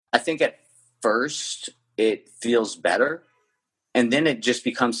I think at first it feels better, and then it just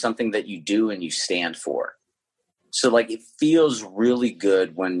becomes something that you do and you stand for. So like it feels really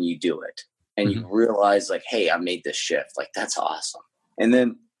good when you do it and you realize like, hey, I made this shift. Like that's awesome. And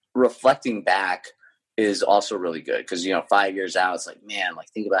then reflecting back is also really good because, 5 years out, it's like, man, like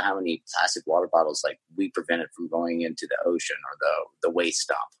think about how many plastic water bottles like we prevented from going into the ocean or the waste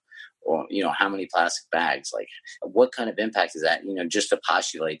dump. Or, how many plastic bags, like what kind of impact is that, just to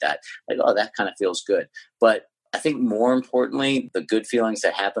postulate that, like, oh, that kind of feels good. But I think more importantly, the good feelings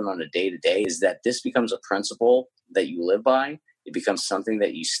that happen on a day-to-day is that this becomes a principle that you live by. It becomes something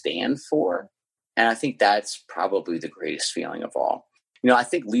that you stand for. And I think that's probably the greatest feeling of all. I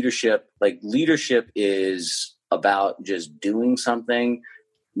think leadership is about just doing something,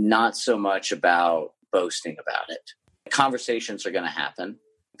 not so much about boasting about it. Conversations are going to happen.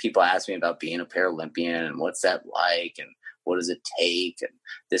 People ask me about being a Paralympian and what's that like and what does it take and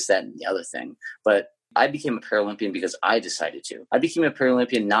this, that, and the other thing. But I became a Paralympian because I decided to. I became a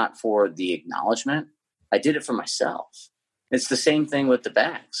Paralympian not for the acknowledgement. I did it for myself. It's the same thing with the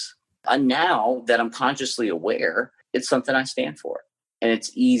bags. Now that I'm consciously aware, it's something I stand for. And it's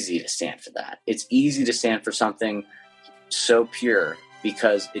easy to stand for that. It's easy to stand for something so pure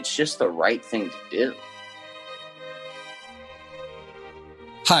because it's just the right thing to do.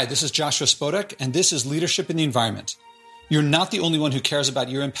 Hi, this is Joshua Spodek, and this is Leadership in the Environment. You're not the only one who cares about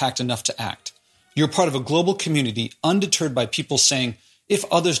your impact enough to act. You're part of a global community undeterred by people saying, if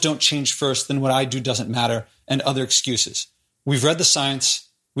others don't change first, then what I do doesn't matter, and other excuses. We've read the science.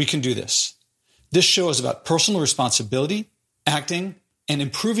 We can do this. This show is about personal responsibility, acting, and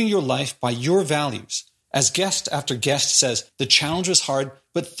improving your life by your values. As guest after guest says, the challenge was hard,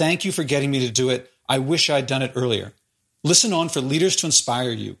 but thank you for getting me to do it. I wish I'd done it earlier. Listen on for leaders to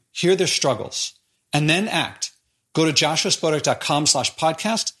inspire you, hear their struggles, and then act. Go to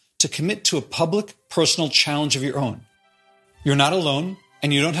joshuaspodek.com/podcast to commit to a public, personal challenge of your own. You're not alone,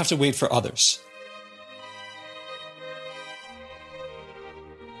 and you don't have to wait for others.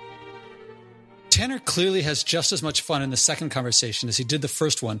 Tanner clearly has just as much fun in the second conversation as he did the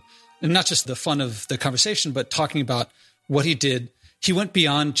first one. And not just the fun of the conversation, but talking about what he did. He went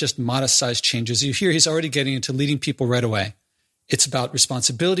beyond just modest-sized changes. You hear he's already getting into leading people right away. It's about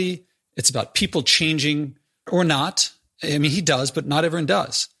responsibility. It's about people changing or not. I mean, he does, but not everyone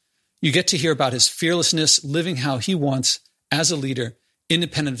does. You get to hear about his fearlessness, living how he wants as a leader,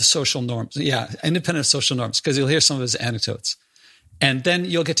 independent of social norms. Yeah, independent of social norms, because you'll hear some of his anecdotes. And then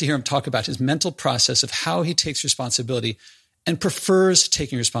you'll get to hear him talk about his mental process of how he takes responsibility and prefers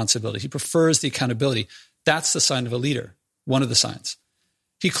taking responsibility. He prefers the accountability. That's the sign of a leader, one of the signs.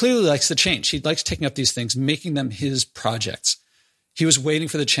 He clearly likes the change. He likes taking up these things, making them his projects. He was waiting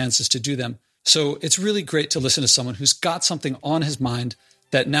for the chances to do them. So it's really great to listen to someone who's got something on his mind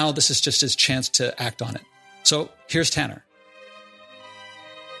that now this is just his chance to act on it. So here's Tanner.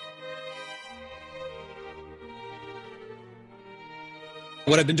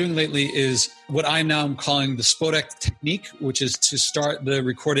 What I've been doing lately is what I now am calling the Spodek technique, which is to start the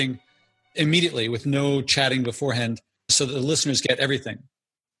recording immediately with no chatting beforehand so that the listeners get everything.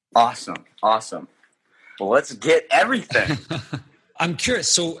 Awesome. Well, let's get everything. I'm curious.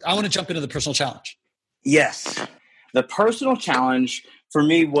 So I want to jump into the personal challenge. Yes. The personal challenge for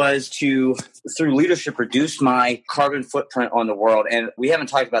me was to, through leadership, reduce my carbon footprint on the world. And we haven't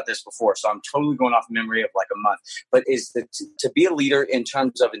talked about this before, so I'm totally going off memory of like a month. But is to be a leader in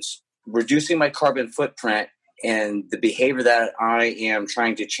terms of reducing my carbon footprint, and the behavior that I am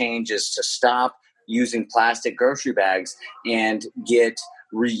trying to change is to stop using plastic grocery bags and get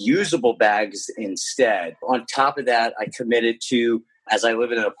reusable bags instead. On top of that, I committed to, as I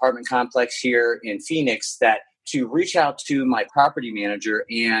live in an apartment complex here in Phoenix, that to reach out to my property manager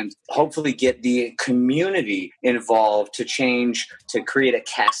and hopefully get the community involved to change, to create a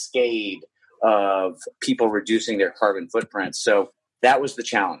cascade of people reducing their carbon footprint. So that was the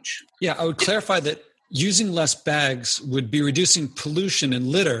challenge. Yeah, I would clarify that using less bags would be reducing pollution and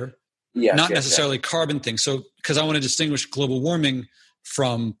litter, not necessarily carbon things. So, because I want to distinguish global warming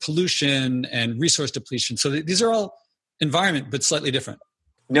from pollution and resource depletion. So these are all environment, but slightly different.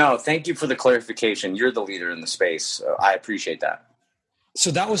 No, thank you for the clarification. You're the leader in the space. So I appreciate that.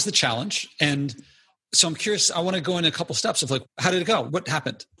 So that was the challenge. And so I'm curious, I want to go in a couple steps of like, how did it go? What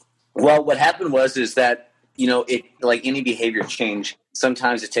happened? Well, what happened is that, it, like any behavior change,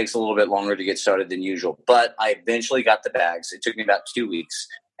 sometimes it takes a little bit longer to get started than usual. But I eventually got the bags. It took me about 2 weeks,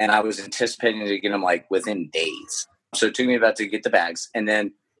 and I was anticipating to get them like within days. So it took me about to get the bags. And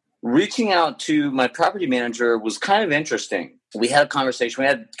then reaching out to my property manager was kind of interesting. We had a conversation. We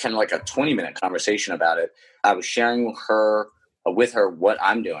had kind of like a 20-minute conversation about it. I was sharing with her with her what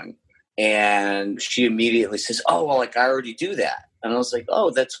I'm doing. And she immediately says, oh, well, like I already do that. And I was like,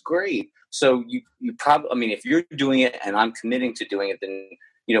 oh, that's great. So you probably, I mean, if you're doing it and I'm committing to doing it, then,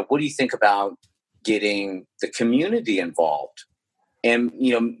 what do you think about getting the community involved? And,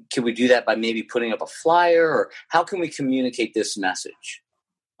 can we do that by maybe putting up a flyer, or how can we communicate this message?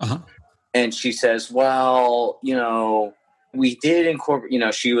 Uh-huh. And she says, well, we did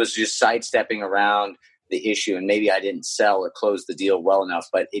incorporate, she was just sidestepping around the issue, and maybe I didn't sell or close the deal well enough,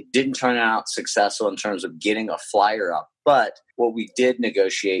 but it didn't turn out successful in terms of getting a flyer up. But what we did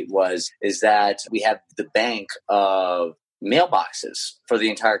negotiate is that we have the bank of mailboxes for the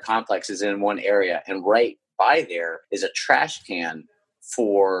entire complex is in one area, and right by there is a trash can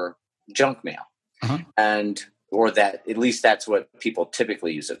for junk mail. Uh-huh. Or that at least that's what people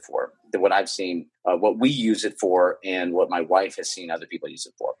typically use it for. What I've seen, what we use it for, and what my wife has seen other people use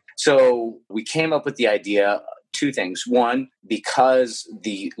it for. So we came up with the idea, two things. One, because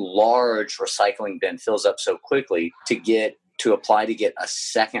the large recycling bin fills up so quickly, to apply to get a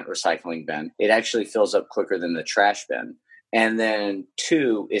second recycling bin, it actually fills up quicker than the trash bin. And then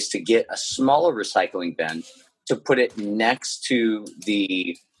two is to get a smaller recycling bin to put it next to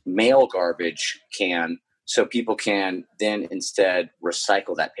the mail garbage can, so people can then instead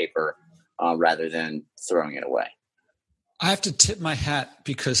recycle that paper rather than throwing it away. I have to tip my hat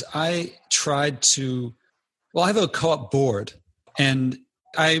because I tried to, I have a co-op board and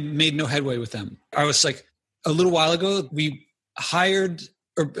I made no headway with them. I was like, a little while ago, we hired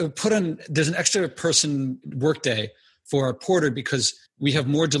or put on, there's an extra person workday for our porter because we have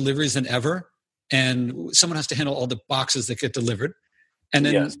more deliveries than ever. And someone has to handle all the boxes that get delivered. And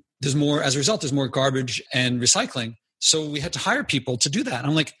then there's more, as a result, there's more garbage and recycling. So we had to hire people to do that. And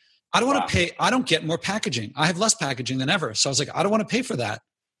I'm like, I don't want to pay. I don't get more packaging. I have less packaging than ever. So I was like, I don't want to pay for that.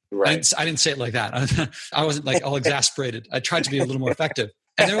 Right. I didn't say it like that. I wasn't like all exasperated. I tried to be a little more effective.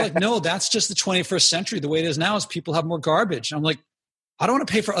 And they were like, no, that's just the 21st century. The way it is now is people have more garbage. And I'm like, I don't want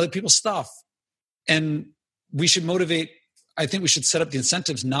to pay for other people's stuff. And we should motivate. I think we should set up the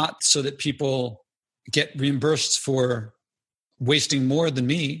incentives not so that people get reimbursed for wasting more than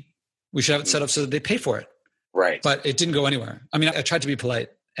me. We should have it set up so that they pay for it. Right. But it didn't go anywhere. I mean, I tried to be polite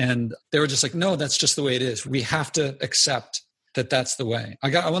and they were just like, no, that's just the way it is. We have to accept that that's the way.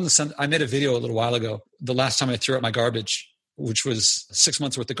 I made a video a little while ago. The last time I threw out my garbage, which was 6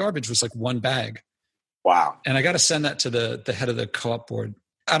 months worth of garbage, was like one bag. Wow. And I got to send that to the head of the co-op board.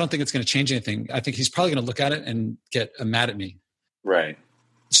 I don't think it's going to change anything. I think he's probably going to look at it and get mad at me. Right.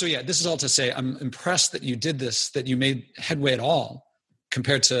 So yeah, this is all to say I'm impressed that you did this, that you made headway at all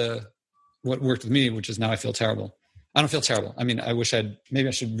compared to what worked with me, which is now I feel terrible. I don't feel terrible. I mean, I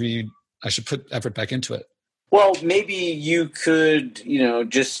should put effort back into it. Well, maybe you could,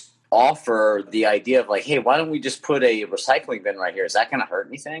 just offer the idea of like, hey, why don't we just put a recycling bin right here? Is that going to hurt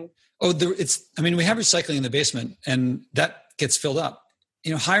anything? Oh, we have recycling in the basement and that gets filled up.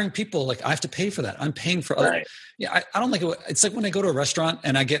 Hiring people, like I have to pay for that. I'm paying for other. Right. Yeah, I don't like it. It's like when I go to a restaurant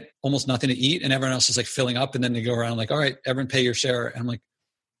and I get almost nothing to eat and everyone else is like filling up and then they go around like, all right, everyone pay your share. And I'm like,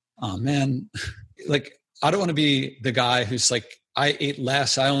 oh man, like I don't want to be the guy who's like, I ate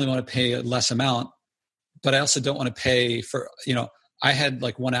less. I only want to pay a less amount, but I also don't want to pay for, I had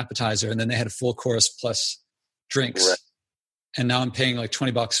like one appetizer and then they had a full course plus drinks. Right. And now I'm paying like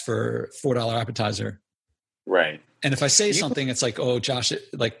 $20 for $4 appetizer. Right. And if I say something, it's like, oh, Josh,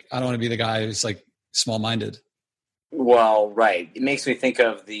 like, I don't want to be the guy who's like small-minded. Well, right. It makes me think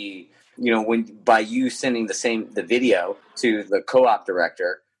of when by you sending the video to the co-op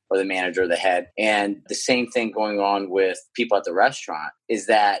director or the manager or the head, and the same thing going on with people at the restaurant is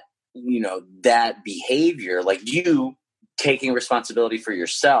that, that behavior, like you taking responsibility for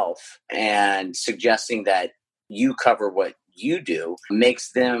yourself and suggesting that you cover what you do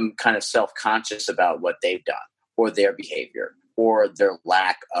makes them kind of self-conscious about what they've done, or their behavior, or their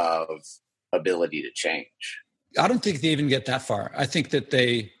lack of ability to change. I don't think they even get that far. I think that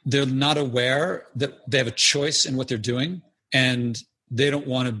they're not aware that they have a choice in what they're doing, and they don't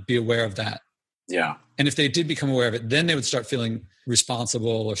want to be aware of that. Yeah. And if they did become aware of it, then they would start feeling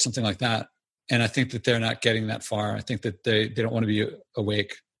responsible or something like that. And I think that they're not getting that far. I think that they don't want to be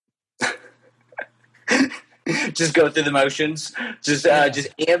awake. Just go through the motions. Just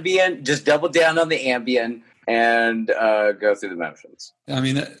Ambien. Just double down on the Ambien and go through the motions. I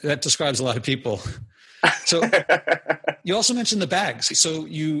mean, that describes a lot of people. So you also mentioned the bags. So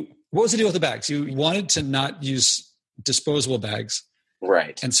what was the deal with the bags? You wanted to not use disposable bags.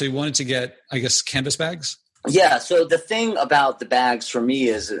 Right. And so you wanted to get, I guess, canvas bags? Yeah. So the thing about the bags for me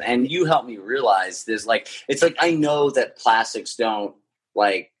is, and you helped me realize this, like, it's like, I know that plastics don't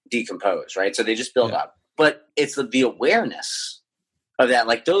like decompose, right? So they just build up. But it's the awareness of that.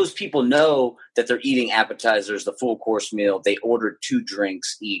 Like those people know that they're eating appetizers, the full course meal. They ordered 2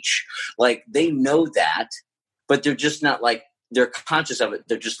 drinks each. Like they know that, but they're just not like, they're conscious of it.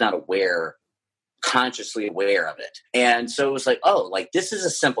 They're just not consciously aware of it. And so it was like, oh, like this is a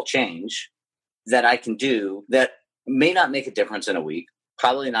simple change that I can do that may not make a difference in a week,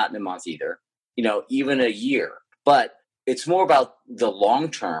 probably not in a month either, even a year. But it's more about the long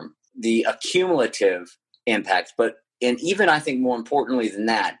term, the accumulative impact. And even I think more importantly than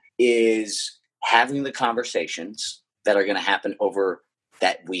that is having the conversations that are going to happen over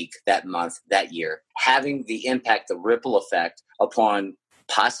that week, that month, that year, having the impact, the ripple effect upon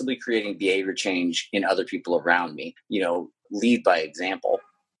possibly creating behavior change in other people around me, lead by example,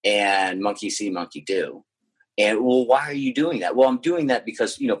 and monkey see, monkey do. And well, why are you doing that? Well, I'm doing that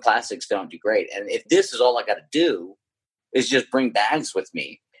because, plastics don't degrade. And if this is all I got to do is just bring bags with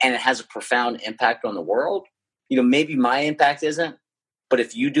me and it has a profound impact on the world, maybe my impact isn't, but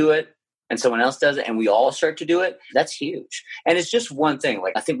if you do it and someone else does it and we all start to do it, that's huge. And it's just one thing.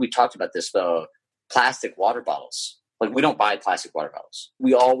 Like, I think we talked about this, though, plastic water bottles. Like, we don't buy plastic water bottles.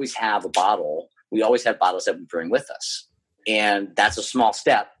 We always have a bottle. We always have bottles that we bring with us. And that's a small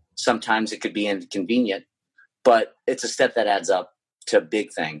step. Sometimes it could be inconvenient, but it's a step that adds up to a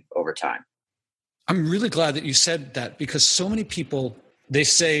big thing over time. I'm really glad that you said that, because so many people, they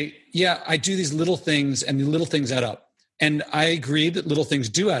say, yeah, I do these little things and the little things add up. And I agree that little things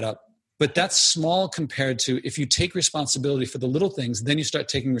do add up, but that's small compared to if you take responsibility for the little things, then you start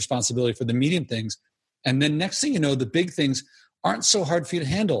taking responsibility for the medium things. And then next thing you know, the big things aren't so hard for you to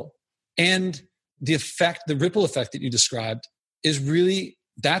handle. And the ripple effect that you described is really,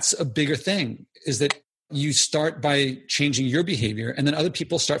 that's a bigger thing, is that you start by changing your behavior and then other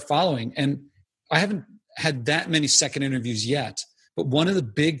people start following. And I haven't had that many second interviews yet, but one of the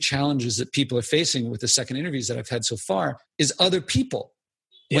big challenges that people are facing with the second interviews that I've had so far is other people.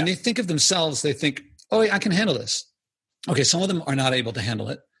 Yeah. When they think of themselves, they think, oh, yeah, I can handle this. Okay, some of them are not able to handle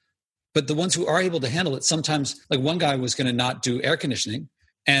it. But the ones who are able to handle it, sometimes, like one guy was going to not do air conditioning.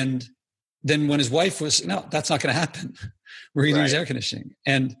 And then when his wife was, no, that's not going to happen. We're going to use air conditioning.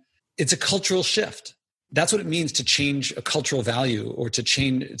 And it's a cultural shift. That's what it means to change a cultural value, or to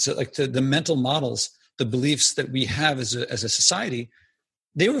change, it's like the mental models, the beliefs that we have as a society.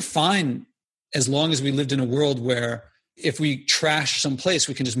 They were fine as long as we lived in a world where if we trash someplace,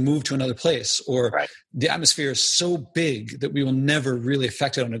 we can just move to another place, or the atmosphere is so big that we will never really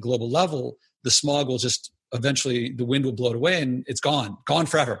affect it on a global level. The smog will just eventually, the wind will blow it away and it's gone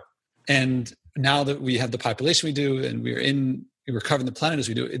forever. And now that we have the population we do, and we're covering the planet as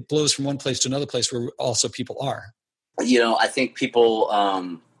we do, it blows from one place to another place where also people are. I think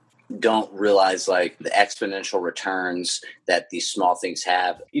people don't realize like the exponential returns that these small things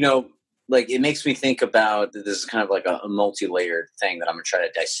have. Like, it makes me think about, this is kind of like a multi-layered thing that I'm going to try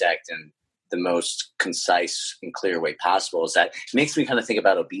to dissect in the most concise and clear way possible, is that it makes me kind of think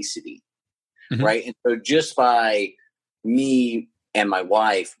about obesity, right? And so just by me and my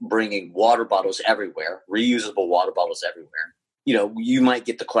wife bringing water bottles everywhere, reusable water bottles everywhere, you might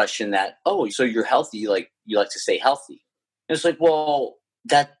get the question that, oh, so you're healthy, like you like to stay healthy. And it's like, well,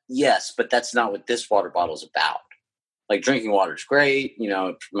 yes, but that's not what this water bottle is about. Like, drinking water is great,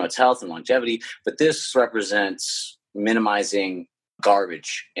 it promotes health and longevity, but this represents minimizing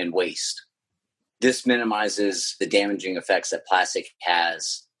garbage and waste. This minimizes the damaging effects that plastic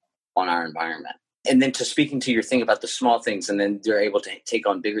has on our environment. And then, to speaking to your thing about the small things, and then they're able to take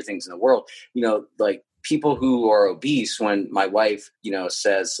on bigger things in the world, like people who are obese, when my wife,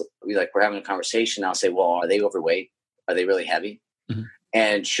 says, we're having a conversation, I'll say, well, are they overweight? Are they really heavy? Mm-hmm.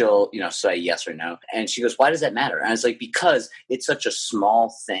 And she'll, say yes or no. And she goes, why does that matter? And I was like, because it's such a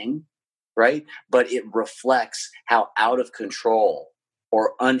small thing, right? But it reflects how out of control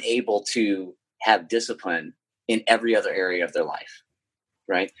or unable to have discipline in every other area of their life,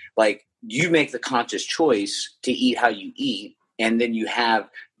 right? Like, you make the conscious choice to eat how you eat, and then you have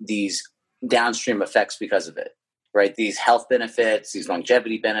these downstream effects because of it, right? These health benefits, these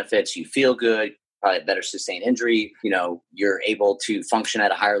longevity benefits, you feel good, probably better sustained injury, you're able to function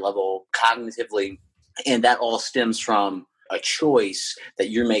at a higher level cognitively. And that all stems from a choice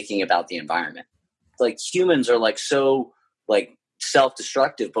that you're making about the environment. Like, humans are like so like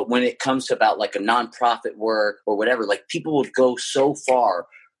self-destructive, but when it comes to about like a nonprofit work or whatever, like, people would go so far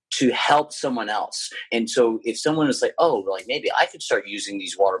to help someone else. And so if someone is like, oh, like, maybe I could start using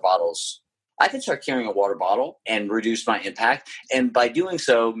these water bottles, I could start carrying a water bottle and reduce my impact. And by doing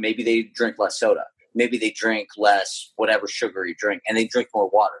so, maybe they drink less soda. Maybe they drink less whatever sugary drink, and they drink more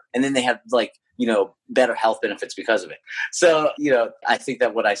water. And then they have like, better health benefits because of it. So, I think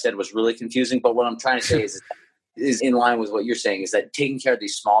that what I said was really confusing. But what I'm trying to say is is in line with what you're saying, is that taking care of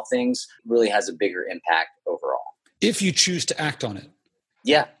these small things really has a bigger impact overall. If you choose to act on it.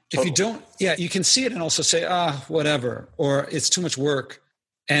 Yeah. Totally. If you don't, you can see it and also say, whatever, or it's too much work.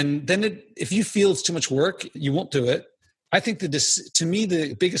 And then if you feel it's too much work, you won't do it. I think to me,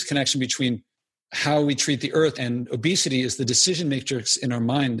 the biggest connection between how we treat the earth and obesity is the decision matrix in our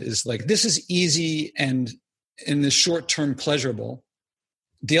mind is like, this is easy and in the short term pleasurable.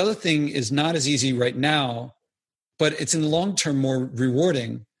 The other thing is not as easy right now, but it's in the long term more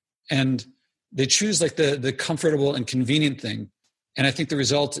rewarding. And they choose like the comfortable and convenient thing. And I think the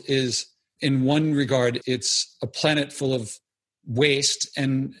result is, in one regard, it's a planet full of waste,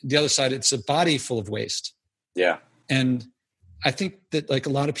 and the other side, it's a body full of waste. Yeah. And I think that like a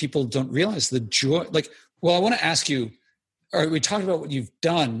lot of people don't realize the joy. Like, well, I want to ask you, all right, we talked about what you've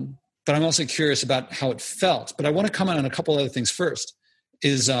done, but I'm also curious about how it felt. But I want to comment on a couple other things first.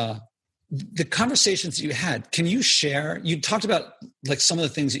 Is the conversations that you had, can you share? You talked about like some of the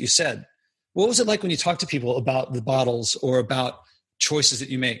things that you said. What was it like when you talked to people about the bottles or about choices that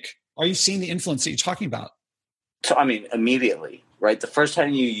you make? Are you seeing the influence that you're talking about? So, I mean, immediately, right? The first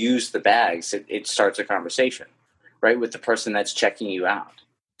time you use the bags, it starts a conversation, right? With the person that's checking you out.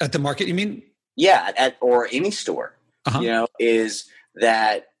 At the market, you mean? Yeah, or any store, is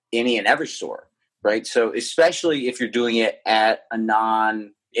that any and every store, right? So especially if you're doing it at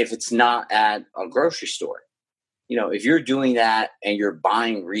if it's not at a grocery store, if you're doing that and you're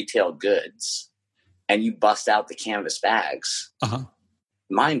buying retail goods and you bust out the canvas bags,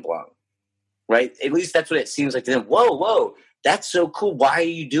 mind blown, right? At least that's what it seems like to them. Whoa, that's so cool. Why are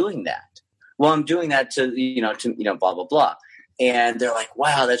you doing that? Well, I'm doing that to blah, blah, blah. And they're like,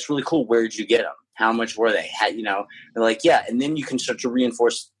 wow, that's really cool. Where did you get them? How much were they? They're like, yeah. And then you can start to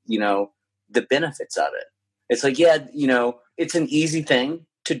reinforce, the benefits of it. It's like, it's an easy thing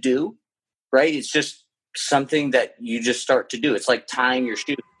to do, right? It's just something that you just start to do. It's like tying your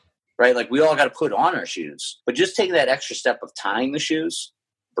shoes, right? Like we all got to put on our shoes, but just taking that extra step of tying the shoes,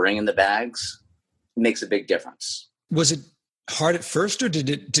 bringing the bags makes a big difference. Was it hard at first, or did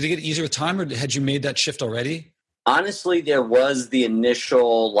it get easier with time, or had you made that shift already? Honestly, there was the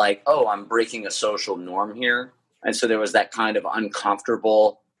initial like, oh, I'm breaking a social norm here. And so there was that kind of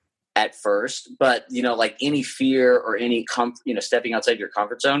uncomfortable at first, but like any fear or any stepping outside your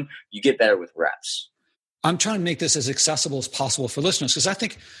comfort zone, you get better with reps. I'm trying to make this as accessible as possible for listeners, because I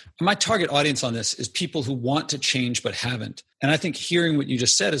think my target audience on this is people who want to change but haven't. And I think hearing what you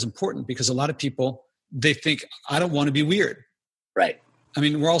just said is important, because a lot of people, they think, I don't want to be weird. Right. I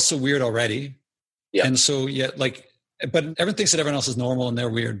mean, we're all so weird already. Yeah. And so, but everyone thinks that everyone else is normal and they're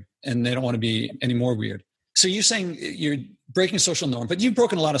weird and they don't want to be any more weird. So you're saying you're breaking social norm, but you've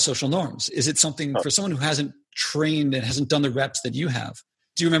broken a lot of social norms. Is it something for someone who hasn't trained and hasn't done the reps that you have?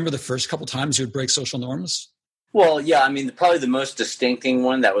 Do you remember the first couple times you would break social norms? Well, yeah. I mean, probably the most distincting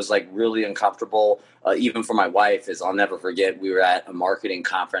one that was like really uncomfortable, even for my wife, is I'll never forget. We were at a marketing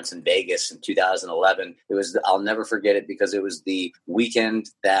conference in Vegas in 2011. I'll never forget it because it was the weekend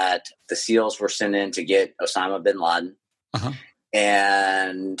that the SEALs were sent in to get Osama bin Laden.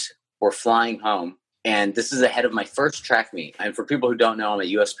 And we're flying home. And this is ahead of my first track meet. And for people who don't know, I'm a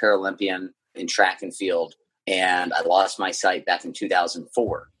U.S. Paralympian in track and field. And I lost my sight back in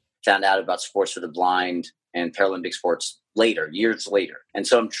 2004. Found out about sports for the blind and Paralympic sports years later. And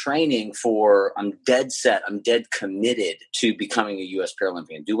so I'm training I'm dead committed to becoming a U.S.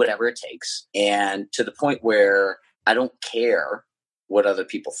 Paralympian, do whatever it takes. And to the point where I don't care what other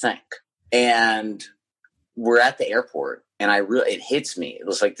people think. And we're at the airport, and it hits me. It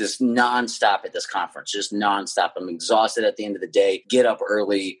was like this nonstop at this conference, just nonstop. I'm exhausted at the end of the day, get up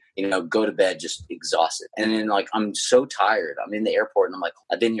early, go to bed, just exhausted. And then I'm so tired. I'm in the airport and I'm like,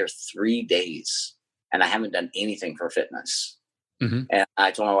 I've been here 3 days and I haven't done anything for fitness. Mm-hmm. And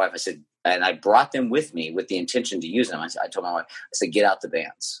I told my wife, I said, and I brought them with me with the intention to use them. I told my wife, I said, get out the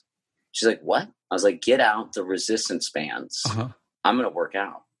bands. She's like, what? I was like, get out the resistance bands. I'm going to work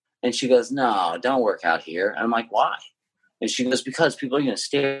out. And she goes, no, don't work out here. And I'm like, why? And she goes, because people are going to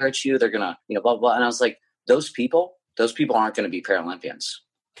stare at you. They're going to, blah, blah. And I was like, those people aren't going to be Paralympians.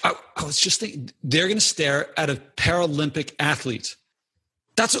 I was just thinking, they're going to stare at a Paralympic athlete.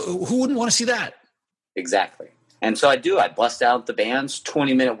 Who wouldn't want to see that? Exactly. And so I bust out the bands,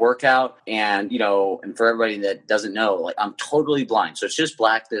 20-minute workout. And, and for everybody that doesn't know, like I'm totally blind. So it's just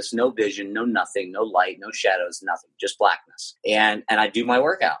blackness, no vision, no nothing, no light, no shadows, nothing, just blackness. And I do my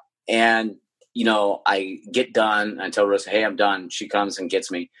workout. And I get done. I tell Rosa, hey, I'm done. She comes and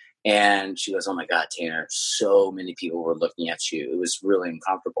gets me. And she goes, oh my God, Tanner, so many people were looking at you. It was really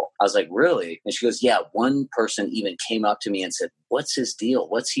uncomfortable. I was like, really? And she goes, yeah, one person even came up to me and said, what's his deal?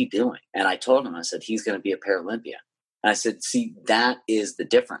 What's he doing? And I told him, I said, he's going to be a Paralympian. And I said, see, that is the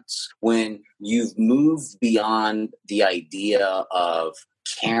difference. When you've moved beyond the idea of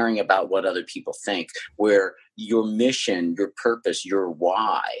caring about what other people think, where your mission, your purpose, your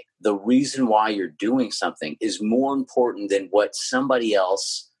why, the reason why you're doing something is more important than what somebody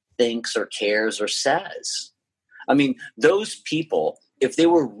else thinks or cares or says. I mean, those people, if they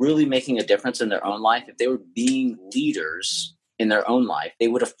were really making a difference in their own life, if they were being leaders in their own life, they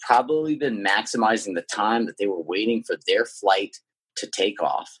would have probably been maximizing the time that they were waiting for their flight to take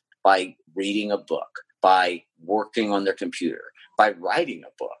off by reading a book, by working on their computer, by writing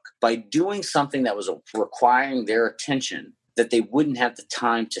a book, by doing something that was requiring their attention that they wouldn't have the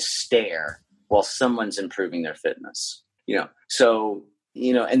time to stare while someone's improving their fitness.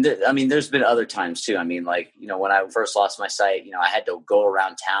 And there's been other times too. I mean, like, when I first lost my sight, I had to go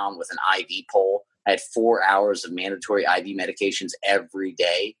around town with an IV pole. I had 4 hours of mandatory IV medications every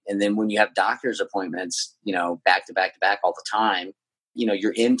day. And then when you have doctor's appointments, back to back to back all the time,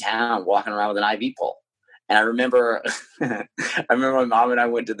 you're in town walking around with an IV pole. And I remember, my mom and I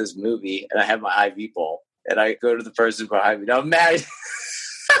went to this movie and I had my IV pole and I go to the person behind me. Now, imagine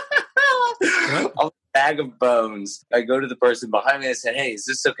a bag of bones. I go to the person behind me and I said, hey, is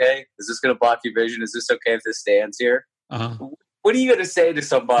this okay? Is this going to block your vision? Is this okay if this stands here? Uh-huh. What are you going to say to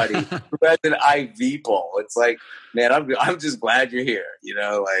somebody who has an IV pole? It's like, man, I'm just glad you're here,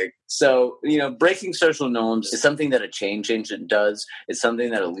 So, breaking social norms is something that a change agent does. It's something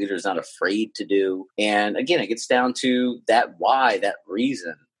that a leader is not afraid to do. And again, it gets down to that why, that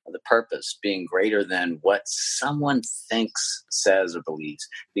reason, the purpose being greater than what someone thinks, says, or believes.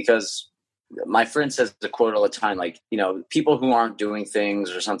 Because my friend says the quote all the time, like, people who aren't doing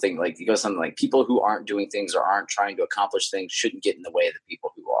things or something, like, he goes something like, people who aren't doing things or aren't trying to accomplish things shouldn't get in the way of the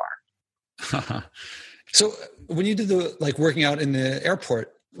people who are. So when you did the working out in the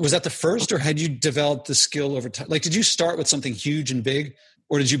airport, was that the first, or had you developed the skill over time? Like, did you start with something huge and big,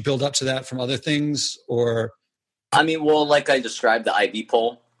 or did you build up to that from other things? Or, I mean, well, like I described the IV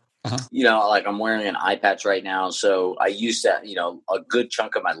pole. Uh-huh. I'm wearing an eye patch right now. So I used that, a good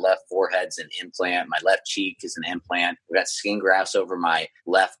chunk of my left forehead's an implant. My left cheek is an implant. I've got skin grafts over my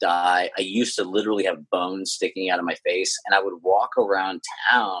left eye. I used to literally have bones sticking out of my face. And I would walk around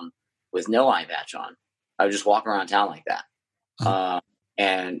town with no eye patch on. I would just walk around town like that. Uh-huh.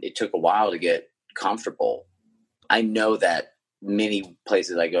 And it took a while to get comfortable. I know that many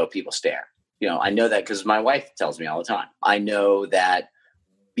places I go, people stare. I know that because my wife tells me all the time. I know that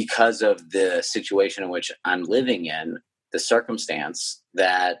because of the situation in which I'm living in, the circumstance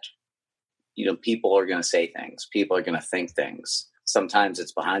that, people are going to say things. People are going to think things. Sometimes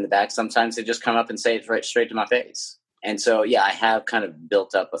it's behind the back. Sometimes they just come up and say it right straight to my face. And so, yeah, I have kind of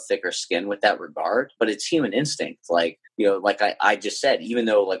built up a thicker skin with that regard, but it's human instinct. Like I just said, even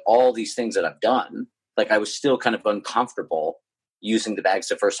though like all these things that I've done, like I was still kind of uncomfortable using the bags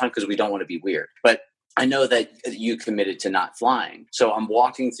the first time because we don't want to be weird. But I know that you committed to not flying. So I'm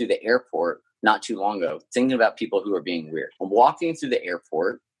walking through the airport not too long ago, thinking about people who are being weird. I'm walking through the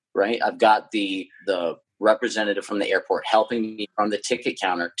airport, right? I've got the representative from the airport helping me from the ticket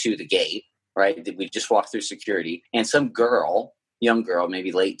counter to the gate, right? We just walked through security. And some girl, young girl,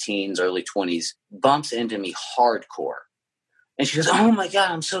 maybe late teens, early 20s, bumps into me hardcore. And she goes, oh my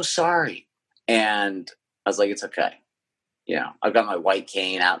God, I'm so sorry. And I was like, it's okay. I've got my white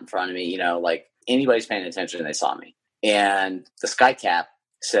cane out in front of me, like, anybody's paying attention, they saw me. And the sky cap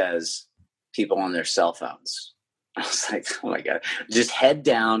says people on their cell phones. I was like, oh my God, just head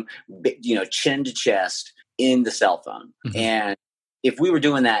down, chin to chest in the cell phone. Mm-hmm. And if we were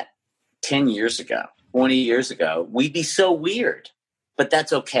doing that 10 years ago, 20 years ago, we'd be so weird, but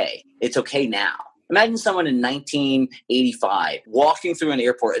that's okay. It's okay now. Imagine someone in 1985 walking through an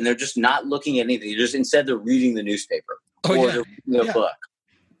airport and they're just not looking at anything. Instead they're reading the newspaper or they're reading a book.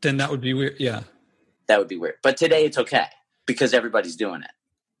 Then that would be weird. Yeah. That would be weird. But today it's okay because everybody's doing it.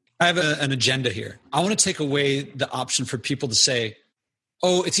 I have an agenda here. I want to take away the option for people to say,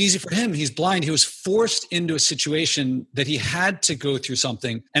 oh, it's easy for him. He's blind. He was forced into a situation that he had to go through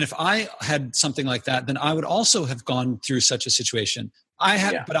something. And if I had something like that, then I would also have gone through such a situation.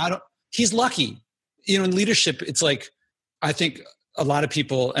 But I don't, he's lucky. In leadership, it's like, I think a lot of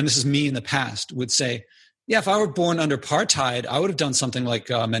people, and this is me in the past, would say, yeah, if I were born under apartheid, I would have done something like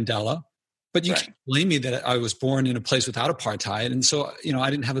Mandela. But you can't blame me that I was born in a place without apartheid. And so, I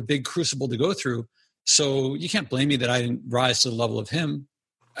didn't have a big crucible to go through. So you can't blame me that I didn't rise to the level of him.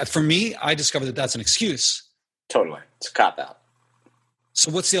 For me, I discovered that that's an excuse. Totally. It's a cop-out.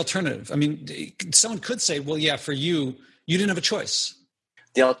 So what's the alternative? I mean, someone could say, well, yeah, for you didn't have a choice.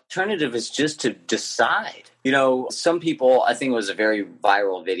 The alternative is just to decide. Some people, I think it was a very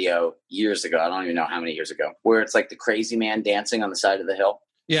viral video years ago. I don't even know how many years ago, where it's like the crazy man dancing on the side of the hill.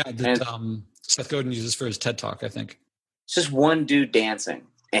 Yeah, that Seth Godin uses for his TED Talk, I think. It's just one dude dancing,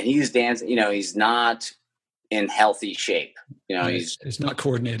 and he's dancing. He's not in healthy shape. He's not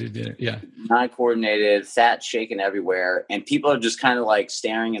coordinated. Yeah, not coordinated, fat shaking everywhere, and people are just kind of like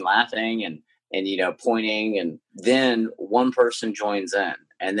staring and laughing and pointing, and then one person joins in,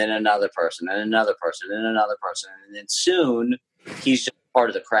 and then another person, and another person, and another person, and then soon he's just part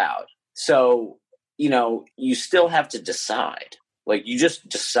of the crowd. So you still have to decide. Like, you just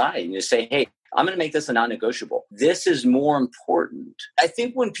decide and you say, hey, I'm going to make this a non-negotiable. This is more important. I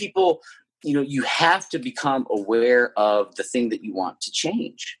think when people, you have to become aware of the thing that you want to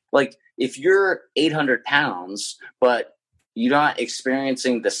change. Like, if you're 800 pounds, but you're not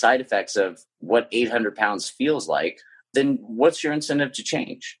experiencing the side effects of what 800 pounds feels like, then what's your incentive to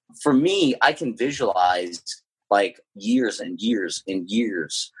change? For me, I can visualize like years and years and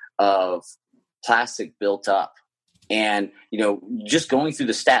years of plastic built up. And, just going through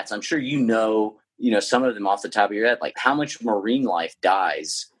the stats, I'm sure some of them off the top of your head, like how much marine life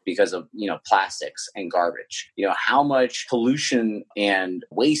dies because of, plastics and garbage. How much pollution and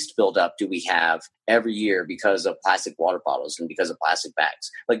waste buildup do we have every year because of plastic water bottles and because of plastic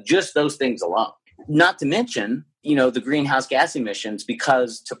bags? Like, just those things alone. Not to mention, the greenhouse gas emissions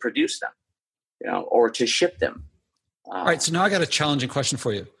because to produce them, or to ship them. All right. So now I got a challenging question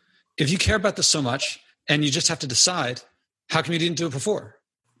for you. If you care about this so much, and you just have to decide, how come you didn't do it before?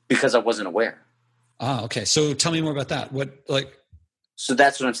 Because I wasn't aware. Okay. So tell me more about that. So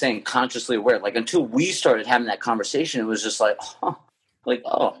that's what I'm saying. Consciously aware. Like, until we started having that conversation, it was just like,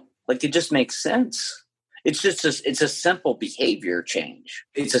 it just makes sense. It's a simple behavior change.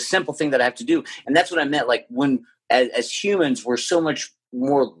 It's a simple thing that I have to do. And that's what I meant. Like, when as humans, we're so much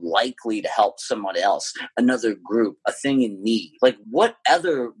more likely to help someone else, another group, a thing in need. Like, what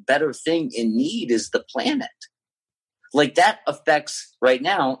other better thing in need is the planet? Like, that affects right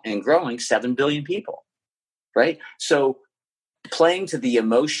now and growing 7 billion people, right? So playing to the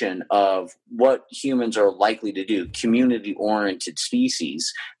emotion of what humans are likely to do, community-oriented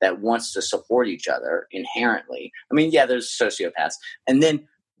species that wants to support each other inherently. I mean, yeah, there's sociopaths.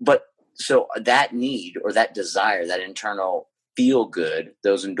 So that need or that desire, that internal feel good,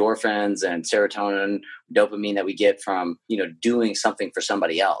 those endorphins and serotonin, dopamine that we get from, doing something for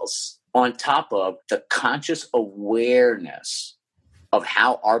somebody else, on top of the conscious awareness of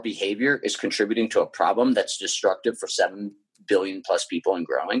how our behavior is contributing to a problem that's destructive for 7 billion plus people and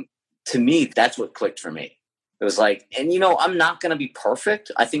growing. To me, that's what clicked for me. It was like, and I'm not going to be perfect.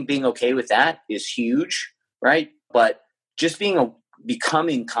 I think being okay with that is huge, right? But just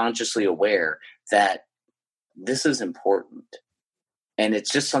becoming consciously aware that this is important. And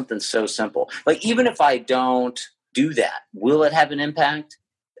it's just something so simple. Like, even if I don't do that, will it have an impact?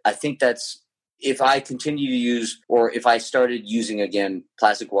 I think that's, if I continue to use, or if I started using again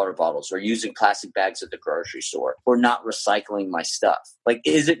plastic water bottles or using plastic bags at the grocery store or not recycling my stuff, like,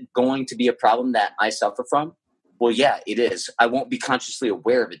 is it going to be a problem that I suffer from? Well, yeah, it is. I won't be consciously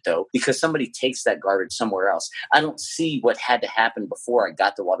aware of it, though, because somebody takes that garbage somewhere else. I don't see what had to happen before I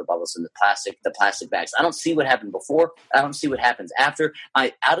got the water bottles and the plastic bags. I don't see what happened before. I don't see what happens after.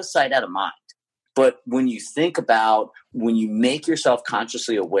 Out of sight, out of mind. But when you make yourself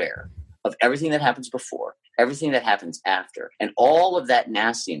consciously aware of everything that happens before, everything that happens after, and all of that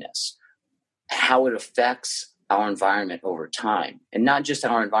nastiness, how it affects our environment over time, and not just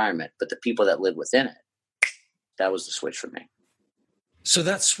our environment, but the people that live within it. That was the switch for me. So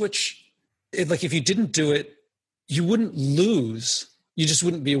that switch, like, if you didn't do it, you wouldn't lose. You just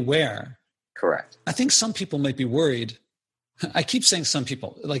wouldn't be aware. Correct. I think some people might be worried. I keep saying some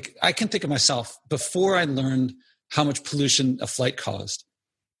people. Like, I can think of myself, before I learned how much pollution a flight caused,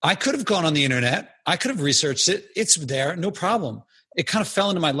 I could have gone on the internet. I could have researched it. It's there, no problem. It kind of fell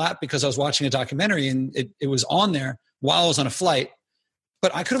into my lap because I was watching a documentary and it was on there while I was on a flight.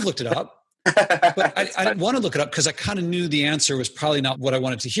 But I could have looked it up. But I didn't want to look it up because I kind of knew the answer was probably not what I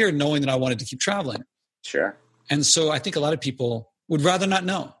wanted to hear, knowing that I wanted to keep traveling. Sure. And so I think a lot of people would rather not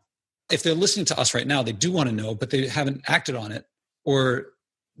know. If they're listening to us right now, they do want to know, but they haven't acted on it, or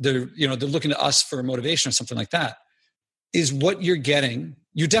they're looking to us for motivation or something like that. Is what you're getting,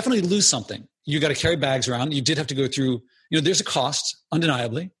 you definitely lose something. You got to carry bags around. You did have to go through, there's a cost,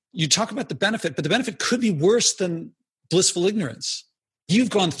 undeniably. You talk about the benefit, but the benefit could be worse than blissful ignorance. You've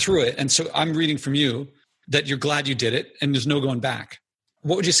gone through it. And so I'm reading from you that you're glad you did it and there's no going back.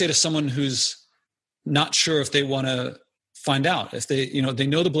 What would you say to someone who's not sure if they want to find out, if they, they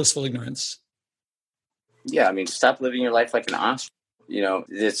know the blissful ignorance? Yeah. I mean, stop living your life like an ostrich.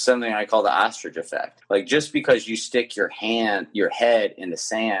 It's something I call the ostrich effect. Like, just because you stick your head in the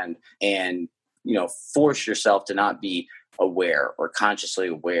sand and, force yourself to not be aware or consciously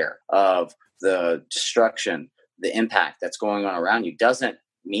aware of the destruction, the impact that's going on around you, doesn't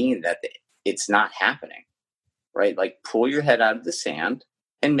mean that it's not happening, right? Like, pull your head out of the sand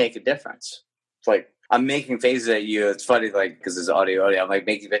and make a difference. It's like, I'm making faces at you. It's funny, like, because it's audio. I'm like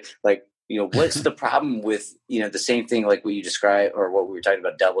making like, what's the problem with, the same thing like what you described or what we were talking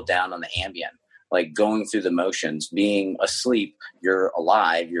about, double down on the Ambien, like going through the motions, being asleep, you're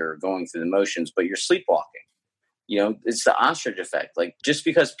alive, you're going through the motions, but you're sleepwalking. It's the ostrich effect. Like, just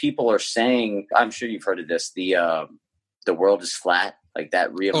because people are saying, I'm sure you've heard of this, the world is flat, like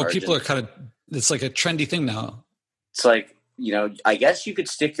that reemergence. Oh, people are it's like a trendy thing now. It's like, I guess you could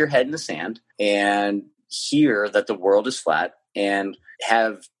stick your head in the sand and hear that the world is flat and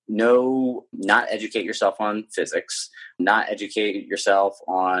not educate yourself on physics, not educate yourself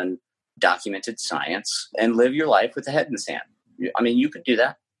on documented science, and live your life with the head in the sand. I mean, you could do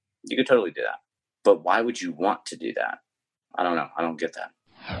that. You could totally do that. But why would you want to do that? I don't know. I don't get that.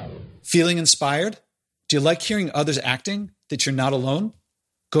 Feeling inspired? Do you like hearing others acting that you're not alone?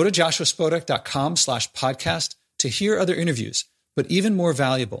 Go to joshuaspodek.com/podcast to hear other interviews, but even more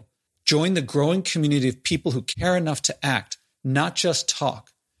valuable, join the growing community of people who care enough to act, not just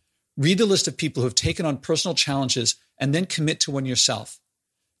talk. Read the list of people who have taken on personal challenges and then commit to one yourself.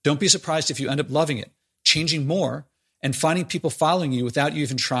 Don't be surprised if you end up loving it, changing more, and finding people following you without you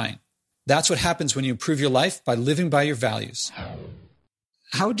even trying. That's what happens when you improve your life by living by your values.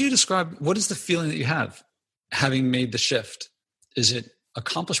 How would you describe, what is the feeling that you have having made the shift? Is it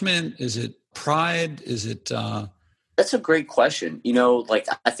accomplishment? Is it pride? Is it... That's a great question. Like,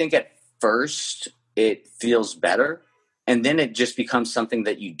 I think at first it feels better, and then it just becomes something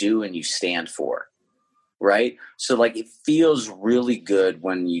that you do and you stand for, right? So, like, it feels really good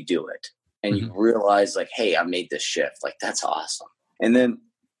when you do it and you realize, like, hey, I made this shift. Like, that's awesome. And then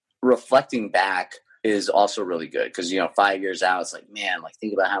reflecting back is also really good because, 5 years out, it's like, man, like,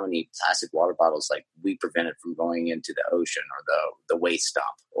 think about how many plastic water bottles, like, we prevented from going into the ocean or the waste dump,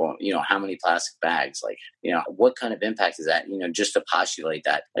 or, how many plastic bags, like, what kind of impact is that, just to postulate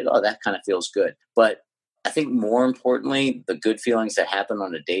that, like, oh, that kind of feels good. But I think more importantly, the good feelings that happen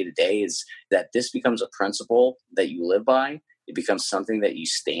on a day-to-day is that this becomes a principle that you live by. It becomes something that you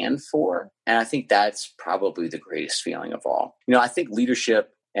stand for. And I think that's probably the greatest feeling of all. I think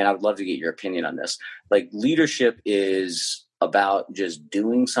leadership, and I would love to get your opinion on this, like, leadership is about just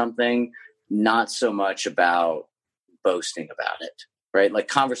doing something, not so much about boasting about it, right? Like,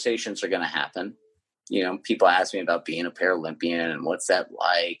 conversations are going to happen. People ask me about being a Paralympian and what's that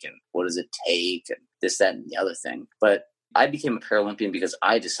like and what does it take and this, that, and the other thing. But I became a Paralympian because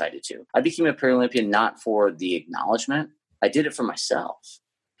I decided to. I became a Paralympian not for the acknowledgement. I did it for myself.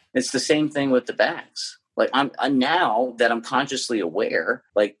 It's the same thing with the bags. Like, I'm now that I'm consciously aware,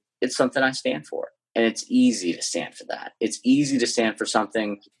 like, it's something I stand for. And it's easy to stand for that. It's easy to stand for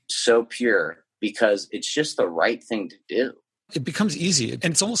something so pure because it's just the right thing to do. It becomes easy. And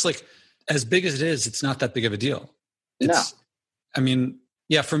it's almost like, as big as it is, it's not that big of a deal. No. I mean,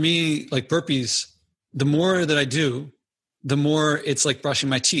 yeah, for me, like burpees, the more that I do, the more it's like brushing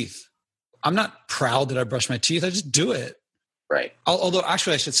my teeth. I'm not proud that I brush my teeth. I just do it. Right. Although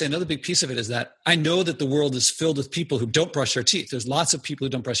actually I should say another big piece of it is that I know that the world is filled with people who don't brush their teeth. There's lots of people who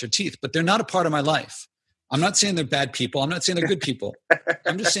don't brush their teeth, but they're not a part of my life. I'm not saying they're bad people. I'm not saying they're good people.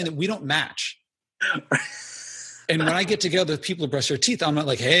 I'm just saying that we don't match. And when I get together with people who brush their teeth, I'm not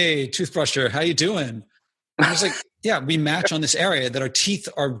like, hey, toothbrusher, how you doing? I'm just like, yeah, we match on this area that our teeth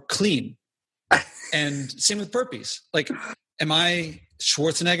are clean. And same with burpees. Like, am I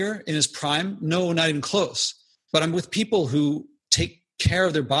Schwarzenegger in his prime? No, not even close. But I'm with people who take care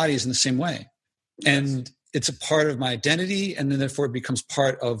of their bodies in the same way. And it's a part of my identity. And then therefore it becomes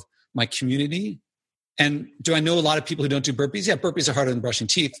part of my community. And do I know a lot of people who don't do burpees? Yeah, burpees are harder than brushing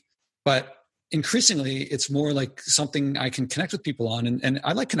teeth. But increasingly, it's more like something I can connect with people on. And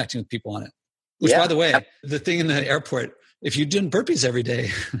I like connecting with people on it. Which, by the way, the thing in the airport, if you did burpees every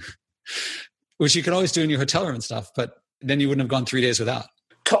day, which you could always do in your hotel room and stuff, but then you wouldn't have gone 3 days without.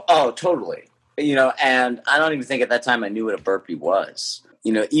 Oh, totally. And I don't even think at that time I knew what a burpee was.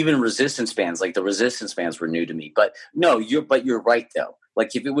 Even resistance bands, like the resistance bands were new to me. But no, you're right though.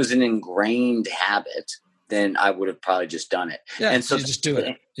 Like, if it was an ingrained habit, then I would have probably just done it. Yeah, and so you just do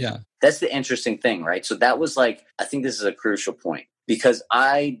it. Yeah. That's the interesting thing, right? So that was like, I think this is a crucial point because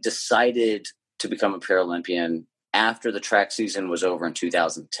I decided to become a Paralympian after the track season was over in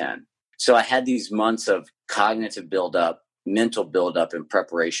 2010. So I had these months of cognitive buildup, mental buildup in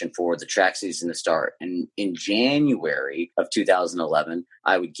preparation for the track season to start. And in January of 2011,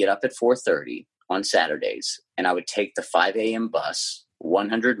 I would get up at 4:30 on Saturdays, and I would take the 5 a.m. bus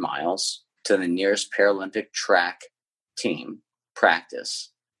 100 miles to the nearest Paralympic track team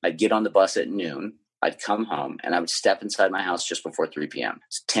practice. I'd get on the bus at noon. I'd come home, and I would step inside my house just before 3 p.m.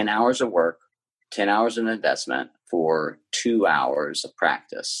 It's 10 hours of work, 10 hours of investment for 2 hours of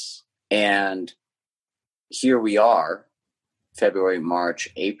practice. And here we are, February, March,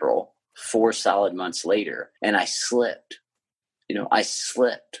 April, 4 solid months later, and I slipped. I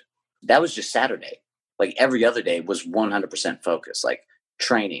slipped. That was just Saturday. Like every other day was 100% focus, like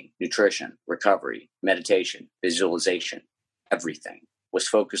training, nutrition, recovery, meditation, visualization, everything was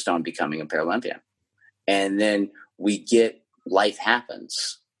focused on becoming a Paralympian. And then life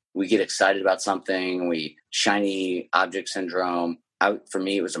happens. We get excited about something, shiny object syndrome. For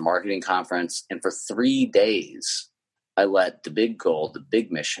me, it was a marketing conference. And for 3 days, I let the big goal, the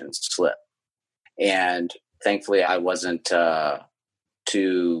big mission slip. And thankfully, I wasn't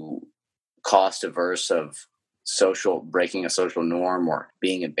too cost averse of breaking a social norm or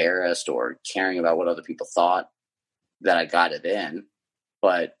being embarrassed or caring about what other people thought, that I got it in.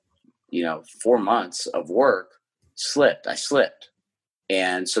 But, 4 months of work I slipped.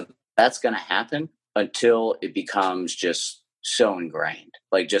 And so that's going to happen until it becomes just so ingrained,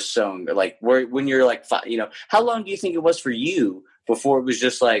 when you're like, how long do you think it was for you before it was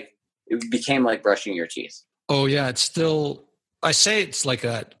just like, it became like brushing your teeth? Oh yeah. It's still, I say it's like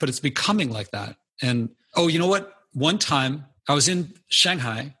that, but it's becoming like that. And, you know what? One time I was in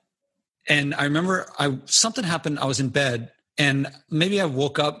Shanghai and I remember something happened. I was in bed and maybe I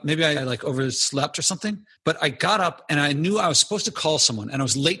woke up, maybe I overslept or something, but I got up and I knew I was supposed to call someone and I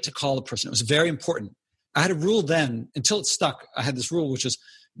was late to call the person. It was very important. I had a rule then until it stuck. I had this rule, which was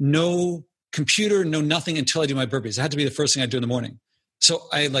no computer, no nothing until I do my burpees. It had to be the first thing I do in the morning. So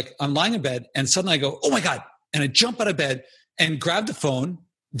I'm lying in bed and suddenly I go, oh my God. And I jump out of bed and grab the phone,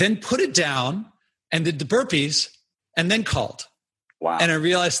 then put it down and did the burpees and then called. Wow. And I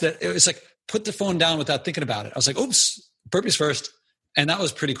realized that it was like, put the phone down without thinking about it. I was like, oops, burpees first. And that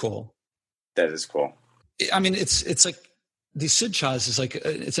was pretty cool. That is cool. I mean, it's like these Siddhas is like,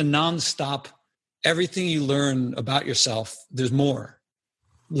 it's a nonstop, everything you learn about yourself, there's more.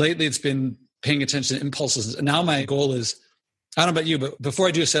 Lately, it's been paying attention to impulses. And now my goal is, I don't know about you, but before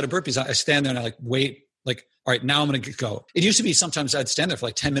I do a set of burpees, I stand there and I wait, all right, now I'm going to go. It used to be sometimes I'd stand there for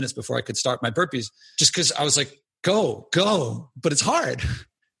 10 minutes before I could start my burpees just because I was like, go, but it's hard.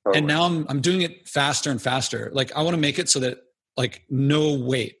 Totally. And now I'm doing it faster and faster. I want to make it so that no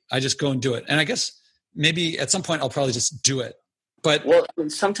wait, I just go and do it. And I guess maybe at some point I'll probably just do it. But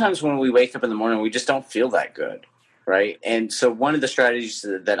sometimes when we wake up in the morning, we just don't feel that good. Right. And so one of the strategies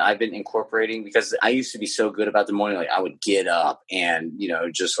that I've been incorporating, because I used to be so good about the morning, I would get up and,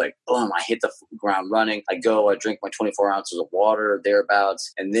 just boom, I hit the ground running. I drink my 24 ounces of water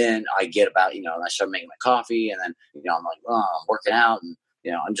thereabouts. And then I get about, and I start making my coffee and then, I'm like, oh, I'm working out and,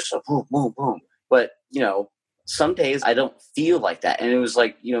 I'm just like, boom, boom, boom. But, some days I don't feel like that. And it was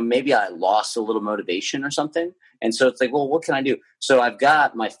maybe I lost a little motivation or something. And so it's well, what can I do? So I've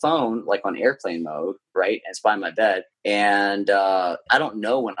got my phone on airplane mode, right? And it's by my bed. And I don't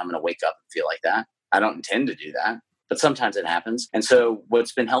know when I'm going to wake up and feel like that. I don't intend to do that, but sometimes it happens. And so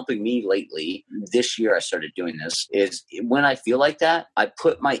what's been helping me lately, this year I started doing this, is when I feel like that, I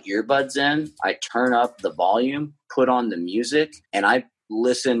put my earbuds in, I turn up the volume, put on the music, and I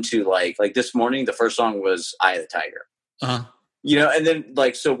listen to like this morning, the first song was Eye of the Tiger. Uh-huh. And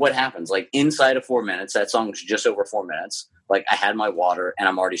then so what happens? Inside of 4 minutes, that song was just over 4 minutes. I had my water and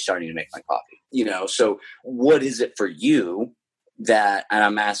I'm already starting to make my coffee, so what is it for you and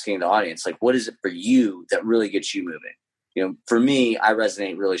I'm asking the audience, what is it for you that really gets you moving? For me, I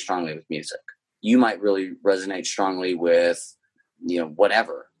resonate really strongly with music. You might really resonate strongly with,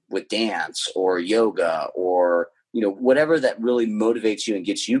 whatever, with dance or yoga or, whatever that really motivates you and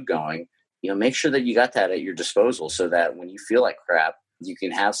gets you going. Make sure that you got that at your disposal so that when you feel like crap, you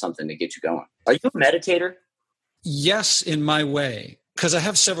can have something to get you going. Are you a meditator? Yes, in my way. Because I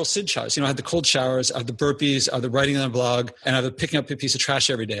have several Siddhas. I have the cold showers, I have the burpees, I have the writing on the blog, and I have the picking up a piece of trash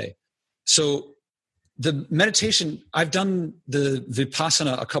every day. So the meditation, I've done the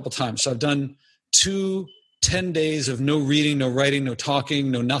Vipassana a couple times. So I've done 10 days of no reading, no writing, no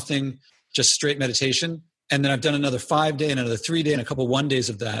talking, no nothing, just straight meditation. And then I've done another 5 day and another 3 day and a couple 1 days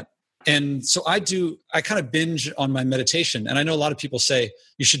of that. And so I kind of binge on my meditation. And I know a lot of people say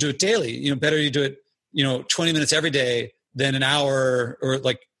you should do it daily. Better you do it, 20 minutes every day than an hour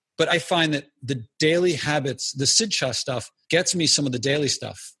but But I find that the daily habits, the Sidcha stuff gets me some of the daily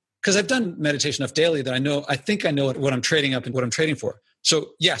stuff. Because I've done meditation enough daily that I think I know what I'm trading up and what I'm trading for.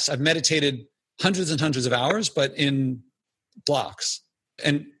 So yes, I've meditated hundreds and hundreds of hours, but in blocks.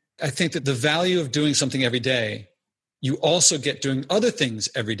 And I think that the value of doing something every day, you also get doing other things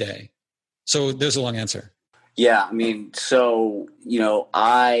every day. So there's a long answer. Yeah, I mean, so,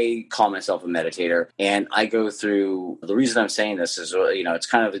 I call myself a meditator, and I go through, the reason I'm saying this is, it's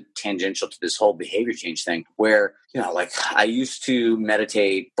kind of tangential to this whole behavior change thing where, like I used to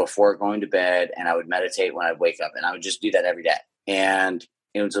meditate before going to bed, and I would meditate when I'd wake up, and I would just do that every day. And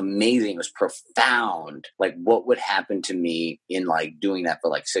it was amazing. It was profound. Like what would happen to me in like doing that for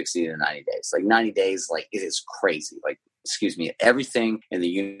like 60 to 90 days, like 90 days, like it is crazy. Like, excuse me, everything in the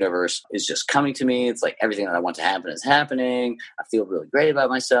universe is just coming to me. It's like everything that I want to happen is happening. I feel really great about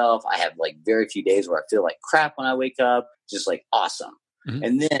myself. I have like very few days where I feel like crap when I wake up. Just like awesome. Mm-hmm.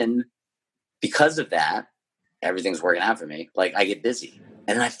 And then because of that, everything's working out for me. Like I get busy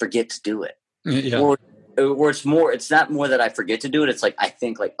and then I forget to do it. Yeah. Or it's not more that I forget to do it. It's like, I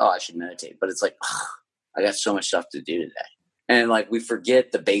think like, oh, I should meditate, but it's like, oh, I got so much stuff to do today. And like, we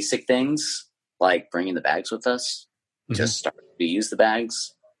forget the basic things, like bringing the bags with us, just starting to use the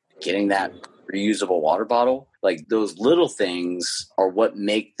bags, getting that reusable water bottle. Like those little things are what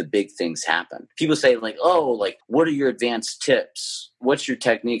make the big things happen. People say like, oh, like, what are your advanced tips? What's your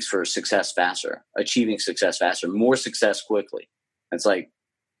techniques for success faster, achieving success faster, more success quickly? It's like,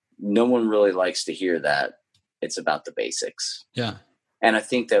 no one really likes to hear that. It's about the basics. Yeah. And I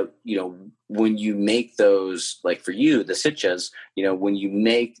think that, when you make those, like for you, the Sidchas, when you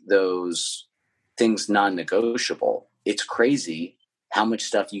make those things non-negotiable, it's crazy how much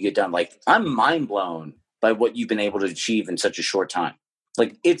stuff you get done. Like I'm mind blown by what you've been able to achieve in such a short time.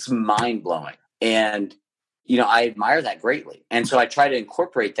 Like it's mind blowing. And, I admire that greatly. And so I try to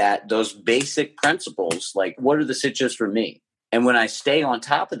incorporate those basic principles, like what are the Sidchas for me? And when I stay on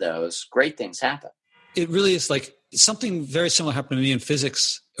top of those, great things happen. It really is like something very similar happened to me in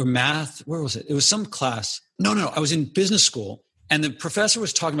physics or math. Where was it? It was some class. No. I was in business school and the professor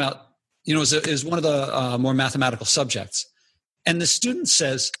was talking about, it was one of the more mathematical subjects. And the student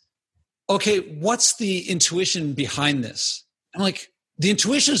says, okay, what's the intuition behind this? I'm like, the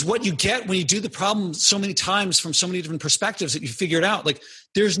intuition is what you get when you do the problem so many times from so many different perspectives that you figure it out. Like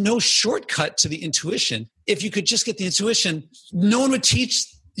there's no shortcut to the intuition. If you could just get the intuition, no one would teach,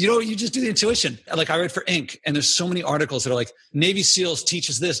 you just do the intuition. Like I read for Inc. and there's so many articles that are like Navy SEALs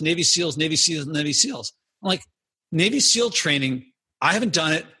teaches this, Navy SEALs, Navy SEALs, Navy SEALs. I'm like, Navy SEAL training, I haven't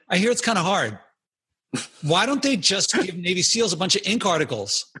done it. I hear it's kind of hard. Why don't they just give Navy SEALs a bunch of Inc.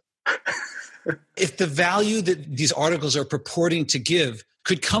 articles? If the value that these articles are purporting to give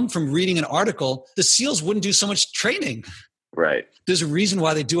could come from reading an article, the SEALs wouldn't do so much training. Right. There's a reason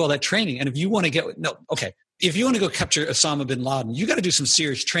why they do all that training. And if you want to if you want to go capture Osama bin Laden, you got to do some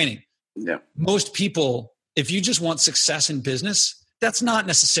serious training. Yeah. Most people, if you just want success in business, that's not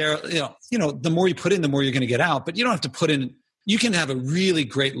necessarily, the more you put in, the more you're going to get out, but you don't have to put in. You can have a really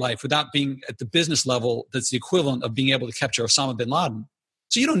great life without being at the business level that's the equivalent of being able to capture Osama bin Laden.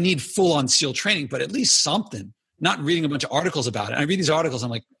 So you don't need full-on SEAL training, but at least something, not reading a bunch of articles about it. And I read these articles, I'm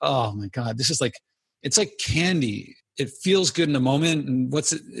like, oh my God, this is like, it's like candy. It feels good in the moment, and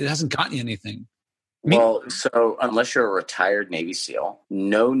it hasn't gotten you anything. Well, so unless you're a retired Navy SEAL,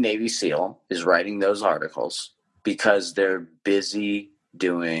 no Navy SEAL is writing those articles because they're busy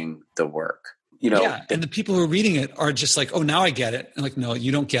doing the work. Yeah, and the people who are reading it are just like, oh, now I get it. And like, no,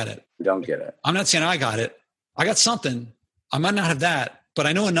 you don't get it. You don't get it. I'm not saying I got it. I got something. I might not have that, but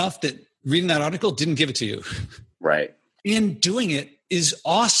I know enough that reading that article didn't give it to you. Right. And doing it is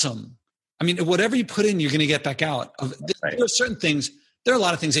awesome. I mean, whatever you put in, you're going to get back out. Right. There are certain things, there are a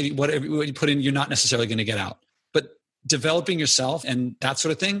lot of things that whatever you put in, you're not necessarily going to get out. But developing yourself and that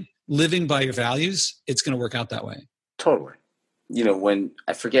sort of thing, living by your values, it's going to work out that way. Totally. When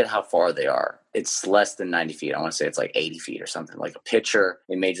I forget how far they are, it's less than 90 feet. I want to say it's like 80 feet or something. Like a pitcher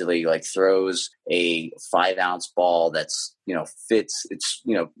in Major League throws a 5-ounce ball that's, fits. It's,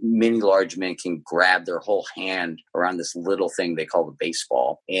 many large men can grab their whole hand around this little thing they call the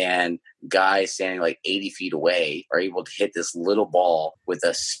baseball. And guys standing like 80 feet away are able to hit this little ball with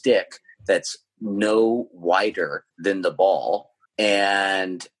a stick that's no wider than the ball.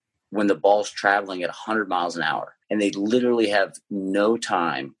 And when the ball's traveling at 100 miles an hour, and they literally have no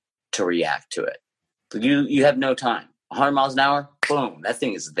time to react to it. You have no time. 100 miles an hour, boom, that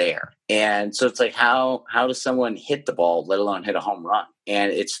thing is there. And so it's like, how does someone hit the ball, let alone hit a home run?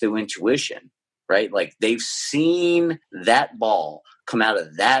 And it's through intuition, right? Like they've seen that ball come out of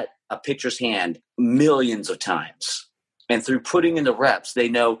a pitcher's hand millions of times. And through putting in the reps, they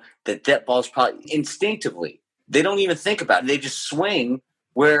know that that ball's probably instinctively. They don't even think about it. They just swing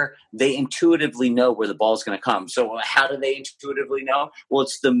where they intuitively know where the ball's going to come. So how do they intuitively know? Well,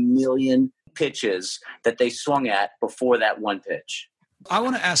 it's the million pitches that they swung at before that one pitch. I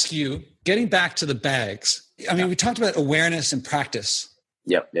want to ask you, getting back to the bags. I mean, we talked about awareness and practice.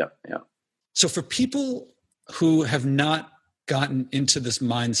 Yep. So for people who have not gotten into this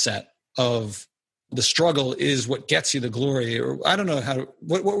mindset of the struggle is what gets you the glory, or I don't know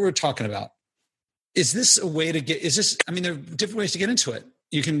what we're talking about. Is this a way to get, there are different ways to get into it.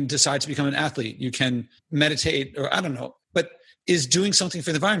 You can decide to become an athlete. You can meditate, or I don't know, but is doing something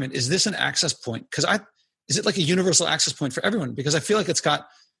for the environment, is this an access point? Is it like a universal access point for everyone? Because I feel like it's got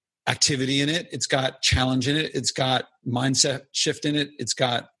activity in it. It's got challenge in it. It's got mindset shift in it. It's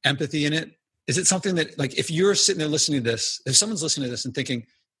got empathy in it. Is it something that, like, if you're sitting there listening to this, if someone's listening to this and thinking,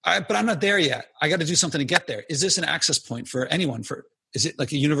 but I'm not there yet, I got to do something to get there. Is this an access point for anyone? Is it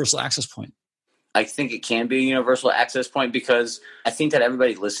like a universal access point? I think it can be a universal access point because I think that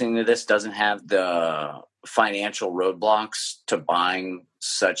everybody listening to this doesn't have the financial roadblocks to buying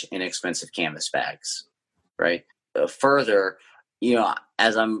such inexpensive canvas bags, right? Further,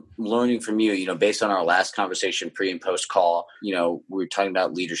 as I'm learning from you, based on our last conversation pre and post call, we're talking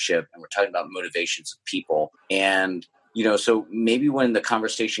about leadership and we're talking about motivations of people. And so maybe when the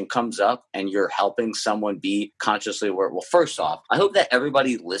conversation comes up and you're helping someone be consciously aware, well, first off, I hope that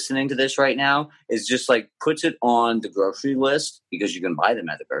everybody listening to this right now is just like puts it on the grocery list, because you can buy them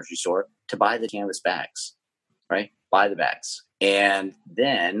at the grocery store, to buy the canvas bags, right? Buy the bags. And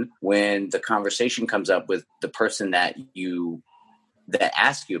then when the conversation comes up with the person that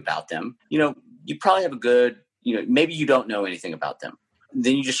asks you about them, you probably have a good, maybe you don't know anything about them.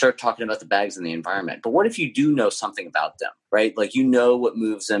 Then you just start talking about the bags and the environment. But what if you do know something about them, right? Like, what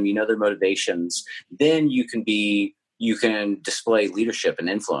moves them, their motivations. Then you can display leadership and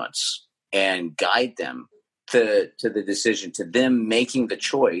influence and guide them to the decision, to them making the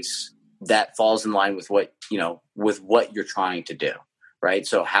choice that falls in line with what you're trying to do, right?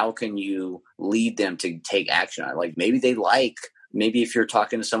 So how can you lead them to take action? Like, maybe if you're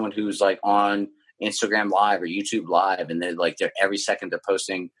talking to someone who's like on Instagram Live or YouTube Live, and they're every second they're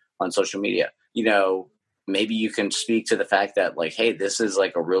posting on social media, maybe you can speak to the fact that, like, hey, this is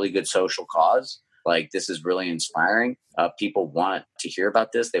like a really good social cause. Like, this is really inspiring. People want to hear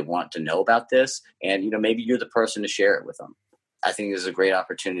about this. They want to know about this. And, maybe you're the person to share it with them. I think this is a great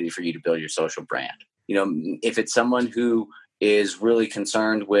opportunity for you to build your social brand. If it's someone who is really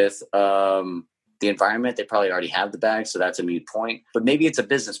concerned with the environment, they probably already have the bag, so that's a moot point. But maybe it's a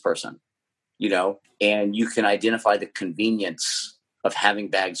business person, and you can identify the convenience of having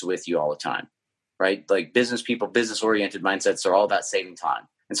bags with you all the time, right? Like, business people, business-oriented mindsets are all about saving time.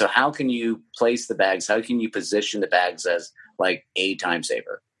 And so how can you place the bags? How can you position the bags as like a time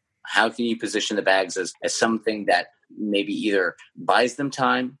saver? How can you position the bags as something that maybe either buys them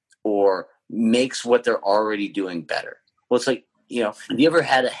time or makes what they're already doing better? Well, it's like, have you ever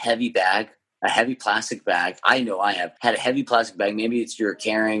had a heavy plastic bag? I know I have had a heavy plastic bag. Maybe it's you're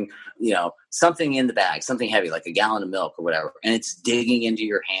carrying, something in the bag, something heavy, like a gallon of milk or whatever, and it's digging into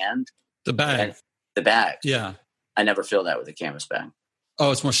your hand. The bag. Yeah. I never feel that with a canvas bag.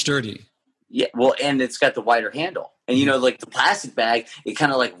 Oh, it's more sturdy. Yeah. Well, and it's got the wider handle. And, like the plastic bag, it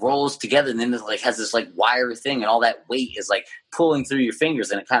kind of like rolls together, and then it like has this like wire thing, and all that weight is like pulling through your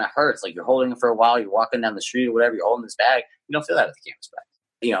fingers, and it kind of hurts. Like, you're holding it for a while, you're walking down the street or whatever, you're holding this bag. You don't feel that with a canvas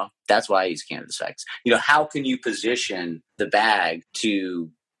bag. That's why I use canvas bags. How can you position the bag to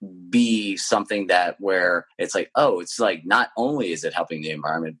be something where it's like, oh, it's like, not only is it helping the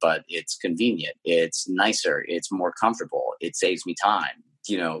environment, but it's convenient, it's nicer, it's more comfortable, it saves me time,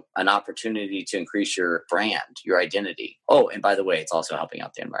 an opportunity to increase your brand, your identity. Oh, and by the way, it's also helping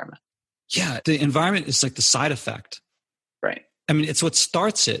out the environment. Yeah. The environment is like the side effect. Right. I mean, it's what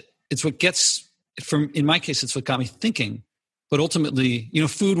starts it. It's what gets in my case, it's what got me thinking. But ultimately,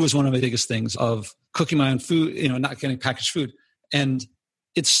 food was one of my biggest things, of cooking my own food, not getting packaged food. And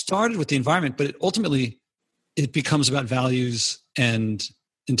it started with the environment, but it becomes about values and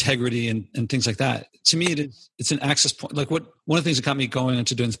integrity and things like that. To me, it's an access point. Like, one of the things that got me going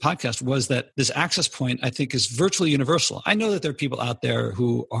into doing this podcast was that this access point, I think, is virtually universal. I know that there are people out there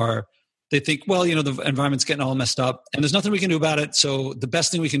who they think, well, the environment's getting all messed up and there's nothing we can do about it. So the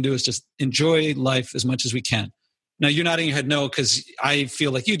best thing we can do is just enjoy life as much as we can. Now, you're nodding your head no, because I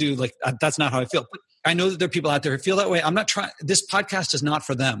feel like you do. Like, that's not how I feel. But I know that there are people out there who feel that way. I'm not trying. This podcast is not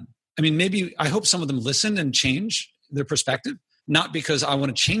for them. I mean, I hope some of them listen and change their perspective, not because I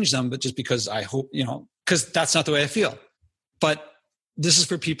want to change them, but just because I hope, because that's not the way I feel. But this is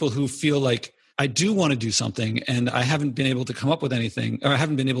for people who feel like, I do want to do something and I haven't been able to come up with anything, or I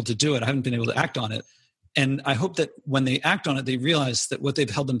haven't been able to do it. I haven't been able to act on it. And I hope that when they act on it, they realize that what they've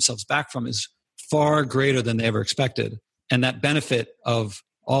held themselves back from is far greater than they ever expected. And that benefit of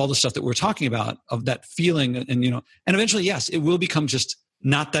all the stuff that we're talking about, of that feeling, and and eventually, yes, it will become just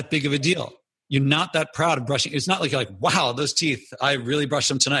not that big of a deal. You're not that proud of brushing. It's not like you're like, wow, those teeth, I really brushed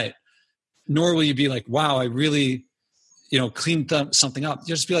them tonight. Nor will you be like, wow, I really, cleaned something up.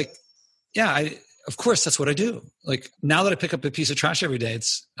 You'll just be like, yeah, of course, that's what I do. Like now that I pick up a piece of trash every day,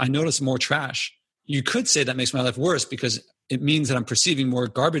 I notice more trash. You could say that makes my life worse because it means that I'm perceiving more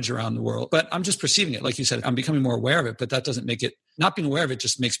garbage around the world, but I'm just perceiving it. Like you said, I'm becoming more aware of it, but that doesn't make it, not being aware of it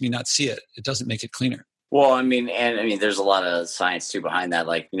just makes me not see it. It doesn't make it cleaner. Well, there's a lot of science too behind that.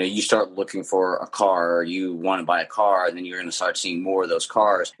 Like, you start looking for a car, or you want to buy a car, and then you're going to start seeing more of those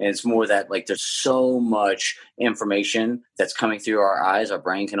cars. And it's more that like there's so much information that's coming through our eyes. Our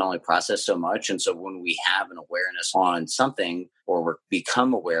brain can only process so much. And so when we have an awareness on something, or we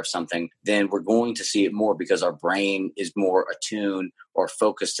become aware of something, then we're going to see it more because our brain is more attuned or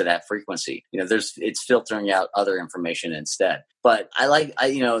focused to that frequency. It's filtering out other information instead. But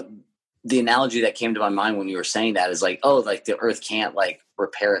the analogy that came to my mind when you were saying that is like, oh, like the earth can't like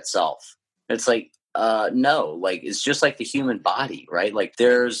repair itself. It's like, no, like it's just like the human body, right? Like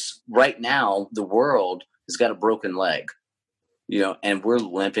right now, the world has got a broken leg, and we're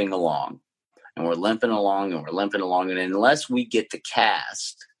limping along and we're limping along and we're limping along. And unless we get the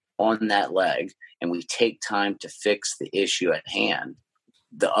cast on that leg and we take time to fix the issue at hand,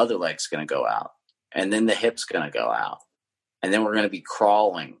 the other leg's going to go out, and then the hip's going to go out, and then we're going to be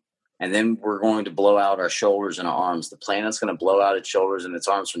crawling. And then we're going to blow out our shoulders and our arms. The planet's going to blow out its shoulders and its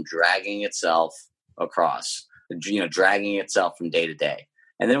arms from dragging itself across, dragging itself from day to day.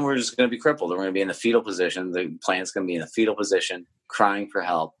 And then we're just going to be crippled. We're going to be in the fetal position. The planet's going to be in the fetal position, crying for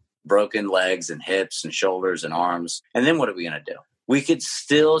help, broken legs and hips and shoulders and arms. And then what are we going to do? We could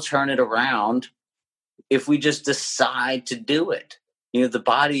still turn it around if we just decide to do it. The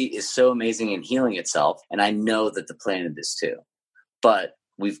body is so amazing in healing itself. And I know that the planet is too. But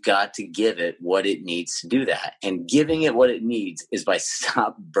we've got to give it what it needs to do that. And giving it what it needs is by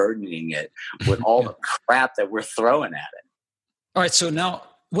stop burdening it with all the crap that we're throwing at it. All right. So now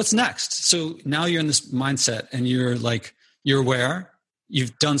what's next? So now you're in this mindset and you're aware,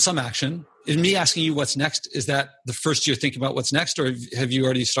 you've done some action. And me asking you what's next, is that the first you're thinking about what's next, or have you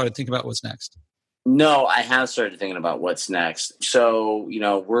already started thinking about what's next? No, I have started thinking about what's next. So,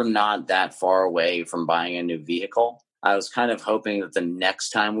 we're not that far away from buying a new vehicle. I was kind of hoping that the next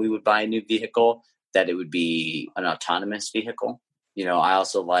time we would buy a new vehicle, that it would be an autonomous vehicle.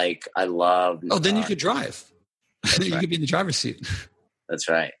 I love. Oh, then you could drive. You right. could be in the driver's seat. That's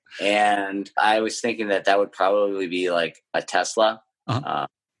right. And I was thinking that would probably be like a Tesla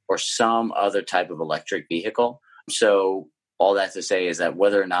or some other type of electric vehicle. So all that to say is that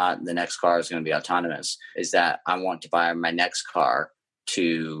whether or not the next car is going to be autonomous, is that I want to buy my next car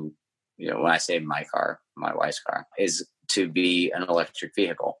to, when I say my car, my wife's car, is to be an electric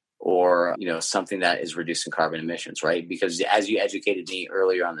vehicle, or, something that is reducing carbon emissions, right? Because as you educated me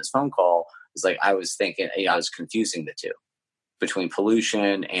earlier on this phone call, it's like I was thinking, I was confusing the two between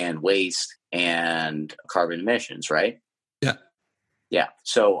pollution and waste and carbon emissions, right? Yeah. Yeah.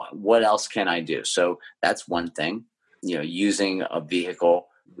 So what else can I do? So that's one thing, using a vehicle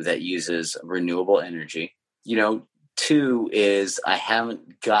that uses renewable energy. Two is I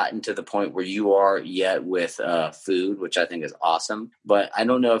haven't gotten to the point where you are yet with food, which I think is awesome. But I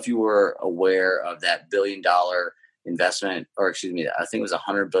don't know if you were aware of that $1 billion investment, or excuse me, I think it was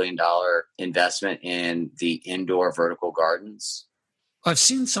 $100 billion investment in the indoor vertical gardens. I've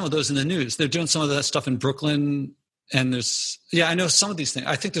seen some of those in the news. They're doing some of that stuff in Brooklyn. And I know some of these things.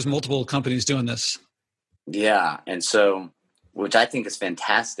 I think there's multiple companies doing this. Yeah. And so, which I think is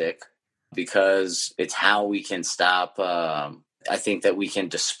fantastic, because it's how we can stop. I think that we can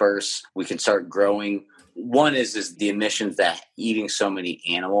disperse, we can start growing. One is the emissions that eating so many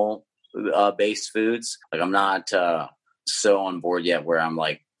animal based foods. Like I'm not so on board yet where I'm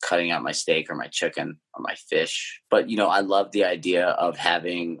like cutting out my steak or my chicken or my fish. But, I love the idea of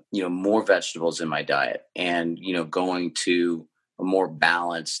having, more vegetables in my diet and, going to a more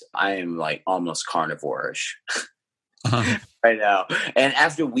balanced, I am like almost carnivore-ish. Right now. And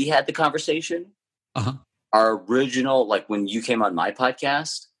after we had the conversation, our original, like when you came on my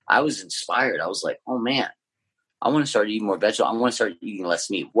podcast, I was inspired. I was like, oh man, I want to start eating more vegetables. I want to start eating less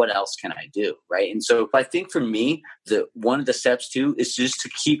meat. What else can I do? Right. And so I think for me, one of the steps too is just to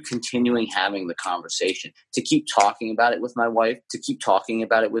keep continuing having the conversation, to keep talking about it with my wife, to keep talking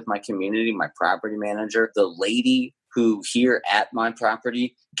about it with my community, my property manager, the lady who here at my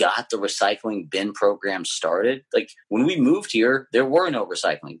property got the recycling bin program started. Like when we moved here, there were no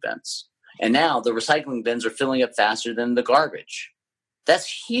recycling bins. And now the recycling bins are filling up faster than the garbage. That's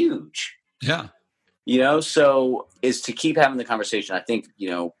huge. Yeah. So is to keep having the conversation. I think,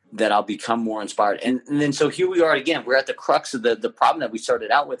 that I'll become more inspired. And then so here we are again, we're at the crux of the problem that we started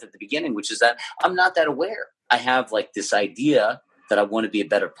out with at the beginning, which is that I'm not that aware. I have like this idea that I want to be a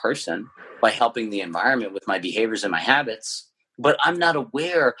better person by helping the environment with my behaviors and my habits, but I'm not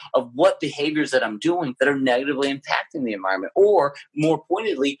aware of what behaviors that I'm doing that are negatively impacting the environment, or more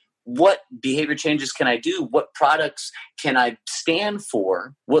pointedly, what behavior changes can I do? What products can I stand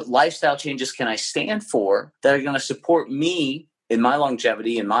for? What lifestyle changes can I stand for that are going to support me in my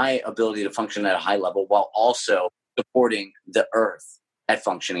longevity and my ability to function at a high level while also supporting the earth at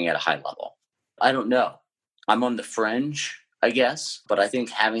functioning at a high level? I don't know. I'm on the fringe, I guess, but I think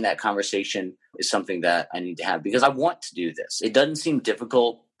having that conversation is something that I need to have because I want to do this. It doesn't seem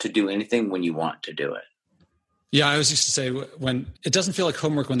difficult to do anything when you want to do it. Yeah, I always used to say when it doesn't feel like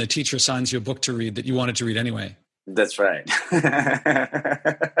homework when the teacher assigns you a book to read that you wanted to read anyway. That's right.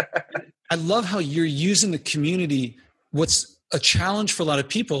 I love how you're using the community. What's a challenge for a lot of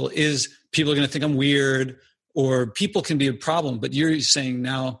people is people are going to think I'm weird or people can be a problem, but you're saying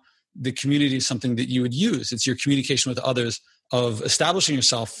now the community is something that you would use. It's your communication with others of establishing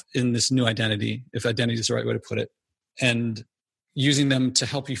yourself in this new identity, if identity is the right way to put it, and using them to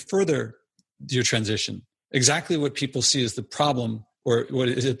help you further your transition. Exactly what people see as the problem, or what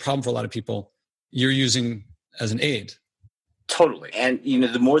is a problem for a lot of people, you're using as an aid. Totally. And,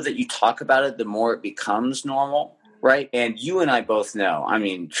 the more that you talk about it, the more it becomes normal, right? And you and I both know,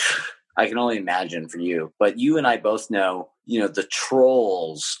 I can only imagine for you, but you and I both know, the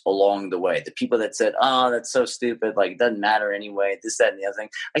trolls along the way, the people that said, oh, that's so stupid. Like, it doesn't matter anyway, this, that, and the other thing.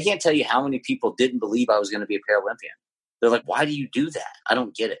 I can't tell you how many people didn't believe I was going to be a Paralympian. They're like, why do you do that? I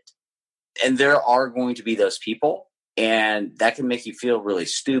don't get it. And there are going to be those people, and that can make you feel really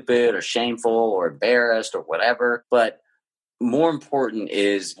stupid or shameful or embarrassed or whatever. But more important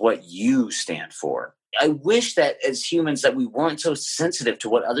is what you stand for. I wish that as humans that we weren't so sensitive to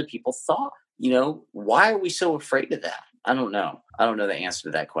what other people thought. Why are we so afraid of that? I don't know. I don't know the answer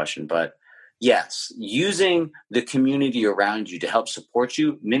to that question. But yes, using the community around you to help support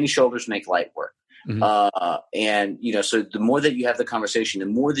you, many shoulders make light work. Mm-hmm. So the more that you have the conversation, the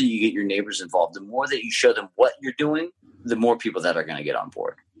more that you get your neighbors involved, the more that you show them what you're doing, the more people that are going to get on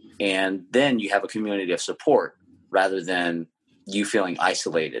board. And then you have a community of support rather than you feeling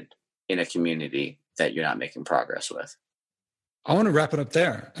isolated in a community that you're not making progress with. I want to wrap it up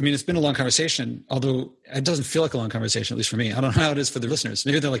there. It's been a long conversation, although it doesn't feel like a long conversation, at least for me. I don't know how it is for the listeners.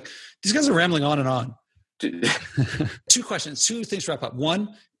 Maybe they're like, these guys are rambling on and on. Two questions, two things to wrap up.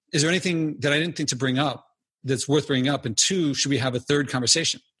 One, is there anything that I didn't think to bring up that's worth bringing up? And two, should we have a third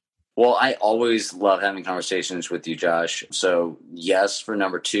conversation? Well, I always love having conversations with you, Josh. So yes, for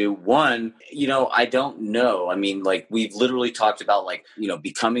number two. One, I don't know. We've literally talked about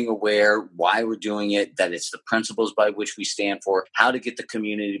becoming aware, why we're doing it, that it's the principles by which we stand for, how to get the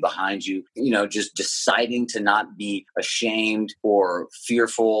community behind you, just deciding to not be ashamed or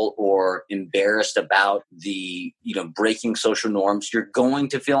fearful or embarrassed about the, breaking social norms. You're going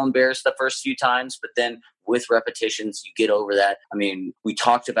to feel embarrassed the first few times, but then with repetitions, you get over that. We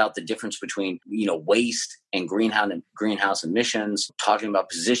talked about the difference between, waste and greenhouse emissions, talking about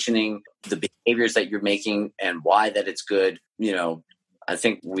positioning the behaviors that you're making and why that it's good. I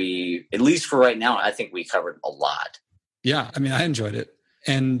think at least for right now, I think we covered a lot. Yeah. I enjoyed it.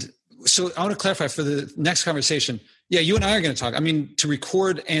 And so I want to clarify for the next conversation. Yeah. You and I are going to talk, to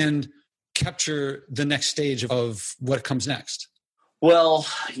record and capture the next stage of what comes next. Well,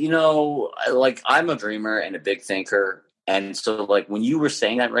 I'm a dreamer and a big thinker. And so when you were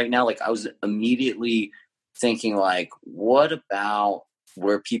saying that right now, I was immediately thinking what about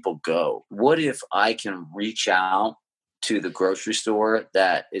where people go? What if I can reach out to the grocery store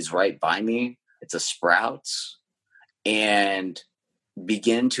that is right by me? It's a Sprouts, and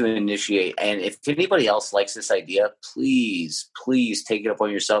begin to initiate. And if anybody else likes this idea, please take it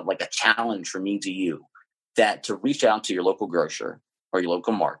upon yourself, like a challenge from me to you, that to reach out to your local grocer or your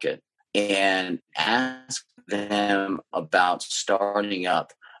local market and ask them about starting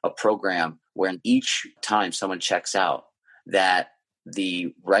up a program where each time someone checks out, that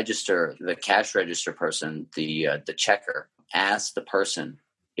the cash register person, the checker, asks the person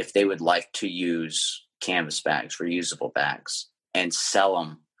if they would like to use canvas bags, reusable bags, and sell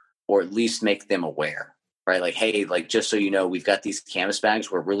them, or at least make them aware, right? Like, hey, like, just so you know, we've got these canvas bags.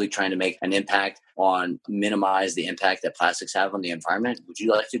 We're really trying to make an impact on minimize the impact that plastics have on the environment. Would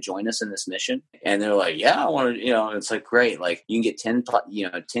you like to join us in this mission? And they're like, yeah, I want to, and it's like, great. Like, you can get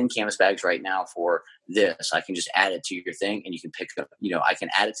 10 canvas bags right now for this. I can just add it to your thing and you can pick up, I can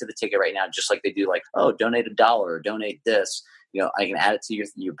add it to the ticket right now, just like they do, like, oh, donate $1 or donate this. I can add it to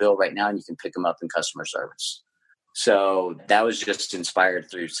your bill right now and you can pick them up in customer service. So that was just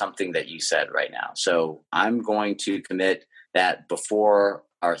inspired through something that you said right now. So I'm going to commit that before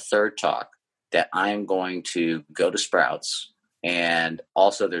our third talk that I'm going to go to Sprouts, and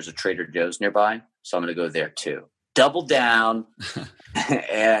also there's a Trader Joe's nearby. So I'm going to go there too. Double down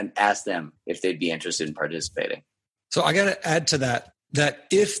and ask them if they'd be interested in participating. So I got to add to that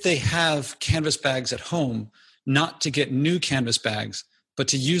if they have canvas bags at home, not to get new canvas bags, but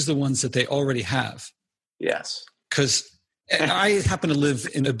to use the ones that they already have. Yes. Because I happen to live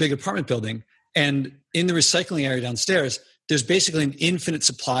in a big apartment building, and in the recycling area downstairs, there's basically an infinite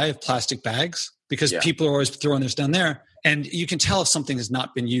supply of plastic bags because people are always throwing this down there. And you can tell if something has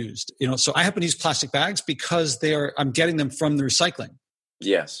not been used. So I happen to use plastic bags because I'm getting them from the recycling.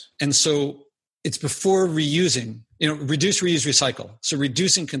 Yes. And so it's before reusing, reduce, reuse, recycle. So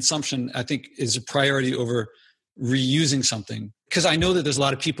reducing consumption, I think, is a priority over reusing something. Because I know that there's a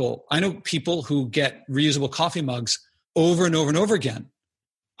lot of people, who get reusable coffee mugs over and over and over again.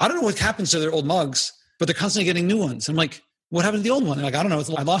 I don't know what happens to their old mugs, but they're constantly getting new ones. I'm like, what happened to the old one? They're like, I don't know,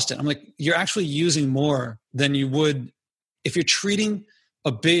 I lost it. I'm like, you're actually using more than you would if you're treating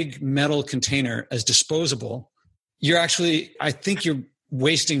a big metal container as disposable. I think you're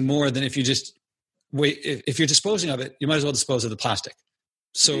wasting more than if you just wait. If you're disposing of it, you might as well dispose of the plastic.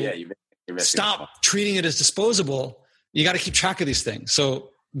 So you're stop treating it as disposable. You got to keep track of these things. So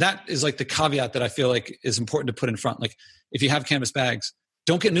that is like the caveat that I feel like is important to put in front. Like, if you have canvas bags,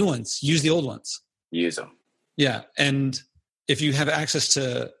 don't get new ones. Use the old ones. Use them. Yeah. And if you have access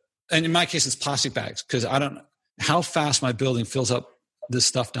to, and in my case, it's plastic bags, because how fast my building fills up this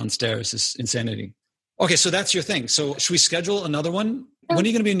stuff downstairs is insanity. Okay. So that's your thing. So should we schedule another one? When are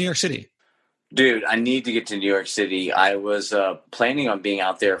you going to be in New York City? Dude, I need to get to New York City. I was planning on being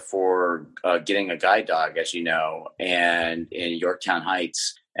out there for getting a guide dog, as you know, and in Yorktown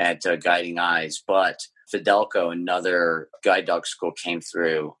Heights at Guiding Eyes. But Fidelco, another guide dog school, came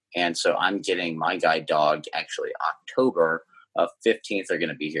through. And so I'm getting my guide dog actually October 15th. They're going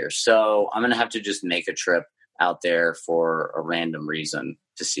to be here. So I'm going to have to just make a trip out there for a random reason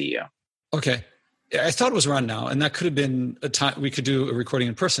to see you. Okay. I thought it was around now, and that could have been a time we could do a recording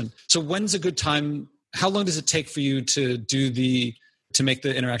in person. So when's a good time? How long does it take for you to make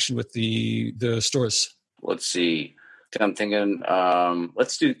the interaction with the stores? Let's see. I'm thinking, can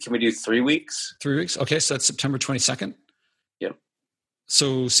we do 3 weeks? 3 weeks. Okay. So that's September 22nd. Yep.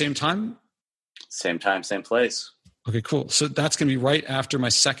 So same time? Same time, same place. Okay, cool. So that's going to be right after my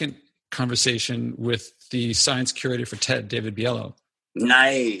second conversation with the science curator for TED, David Biello.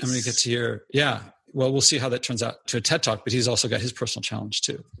 Nice. I'm going to get to hear, well, we'll see how that turns out to a TED Talk, but he's also got his personal challenge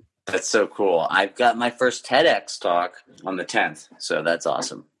too. That's so cool. I've got my first TEDx talk on the 10th, so that's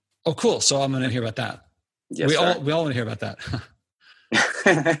awesome. Oh, cool. So I'm going to hear about that. Yes, we all want to hear about that.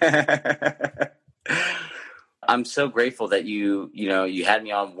 I'm so grateful that you had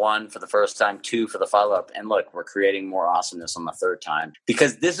me on 1 for the first time, 2 for the follow-up. And look, we're creating more awesomeness on the 3rd time,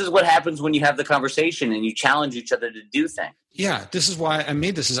 because this is what happens when you have the conversation and you challenge each other to do things. Yeah, this is why I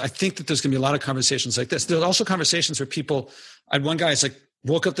made this. I think that there's going to be a lot of conversations like this. There's also conversations where I had one guy, it's like,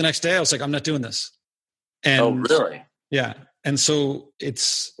 woke up the next day, I was like, I'm not doing this. And, oh, really? Yeah. And so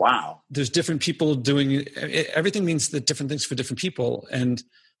wow. There's different people doing it. Everything means that different things for different people. And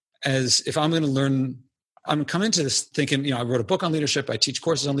if I'm going to learn, I'm coming into this thinking, I wrote a book on leadership. I teach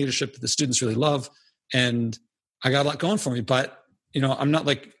courses on leadership that the students really love. And I got a lot going for me, but I'm not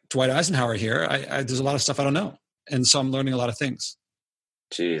like Dwight Eisenhower here. There's a lot of stuff I don't know. And so I'm learning a lot of things.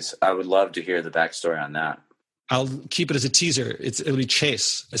 Jeez, I would love to hear the backstory on that. I'll keep it as a teaser. It'll be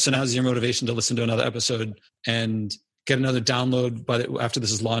Chase. So now's your motivation to listen to another episode and get another download after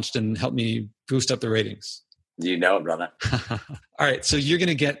this is launched and help me boost up the ratings. You know it, brother. All right. So you're going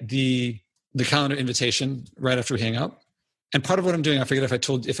to get the calendar invitation right after we hang up. And part of what I'm doing, I forget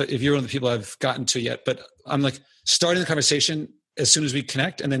if you're one of the people I've gotten to yet, but I'm like starting the conversation as soon as we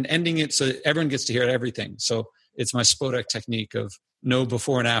connect and then ending it so that everyone gets to hear everything. So it's my Spodek technique of no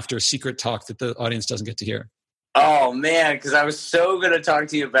before and after secret talk that the audience doesn't get to hear. Oh, man, because I was so going to talk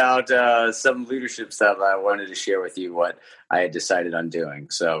to you about some leadership stuff. I wanted to share with you what I had decided on doing.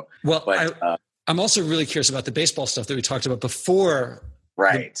 So, I'm also really curious about the baseball stuff that we talked about before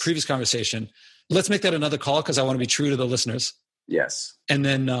the previous conversation. Let's make that another call because I want to be true to the listeners. Yes. And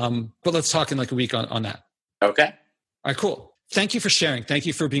then, but let's talk in like a week on that. Okay. All right, cool. Thank you for sharing. Thank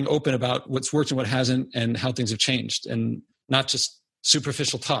you for being open about what's worked and what hasn't and how things have changed, and not just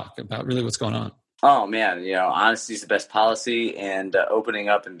superficial talk about really what's going on. Oh man, honesty is the best policy, and opening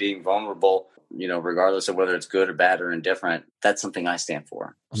up and being vulnerable, regardless of whether it's good or bad or indifferent, that's something I stand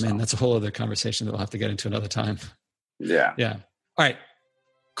for. Oh, man, that's a whole other conversation that we'll have to get into another time. Yeah. Yeah. All right.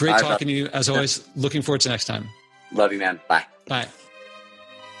 Great talking to you as always. Looking forward to next time. Love you, man. Bye. Bye.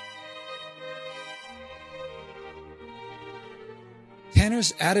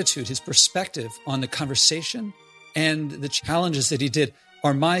 Tanner's attitude, his perspective on the conversation and the challenges that he did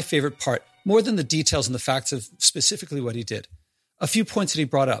are my favorite part, more than the details and the facts of specifically what he did. A few points that he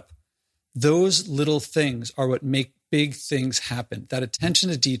brought up. Those little things are what make big things happen. That attention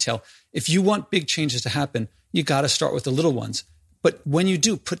to detail. If you want big changes to happen, you got to start with the little ones. But when you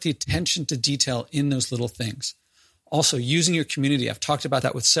do, put the attention to detail in those little things. Also, using your community. I've talked about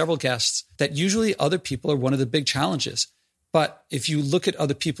that with several guests, that usually other people are one of the big challenges. But if you look at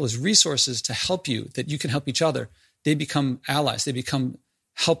other people as resources to help you, that you can help each other, they become allies. They become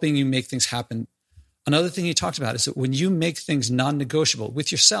helping you make things happen. Another thing he talked about is that when you make things non-negotiable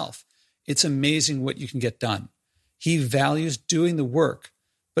with yourself, it's amazing what you can get done. He values doing the work,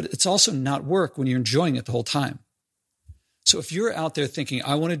 but it's also not work when you're enjoying it the whole time. So if you're out there thinking,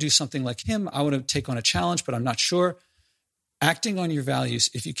 I want to do something like him, I want to take on a challenge, but I'm not sure, acting on your values,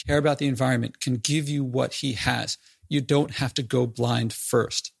 if you care about the environment, can give you what he has. You don't have to go blind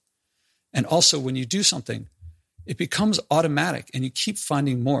first. And also when you do something, it becomes automatic and you keep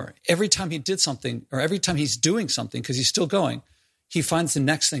finding more. Every time he did something, or every time he's doing something, because he's still going, he finds the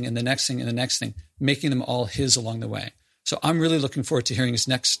next thing and the next thing and the next thing, making them all his along the way. So I'm really looking forward to hearing his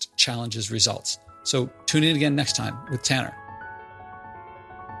next challenge's results. So tune in again next time with Tanner.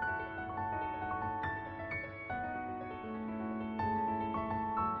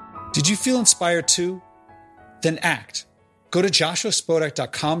 Did you feel inspired too? Then act. Go to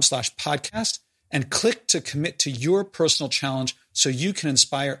joshuaspodek.com/podcast and click to commit to your personal challenge so you can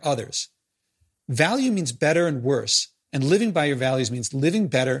inspire others. Value means better and worse, and living by your values means living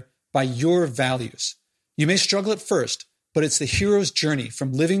better by your values. You may struggle at first, but it's the hero's journey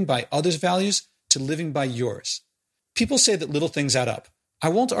from living by others' values to living by yours. People say that little things add up. I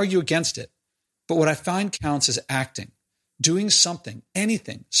won't argue against it, but what I find counts is acting. Doing something,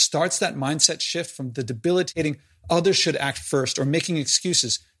 anything, starts that mindset shift from the debilitating others should act first or making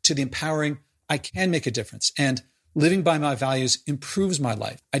excuses to the empowering I can make a difference, and living by my values improves my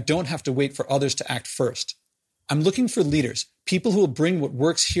life. I don't have to wait for others to act first. I'm looking for leaders, people who will bring what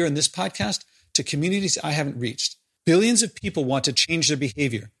works here in this podcast to communities I haven't reached. Billions of people want to change their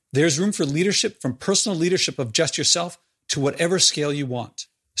behavior. There's room for leadership, from personal leadership of just yourself to whatever scale you want.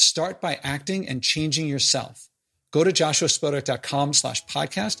 Start by acting and changing yourself. Go to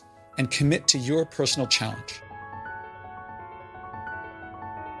joshuaspodek.com/podcast and commit to your personal challenge.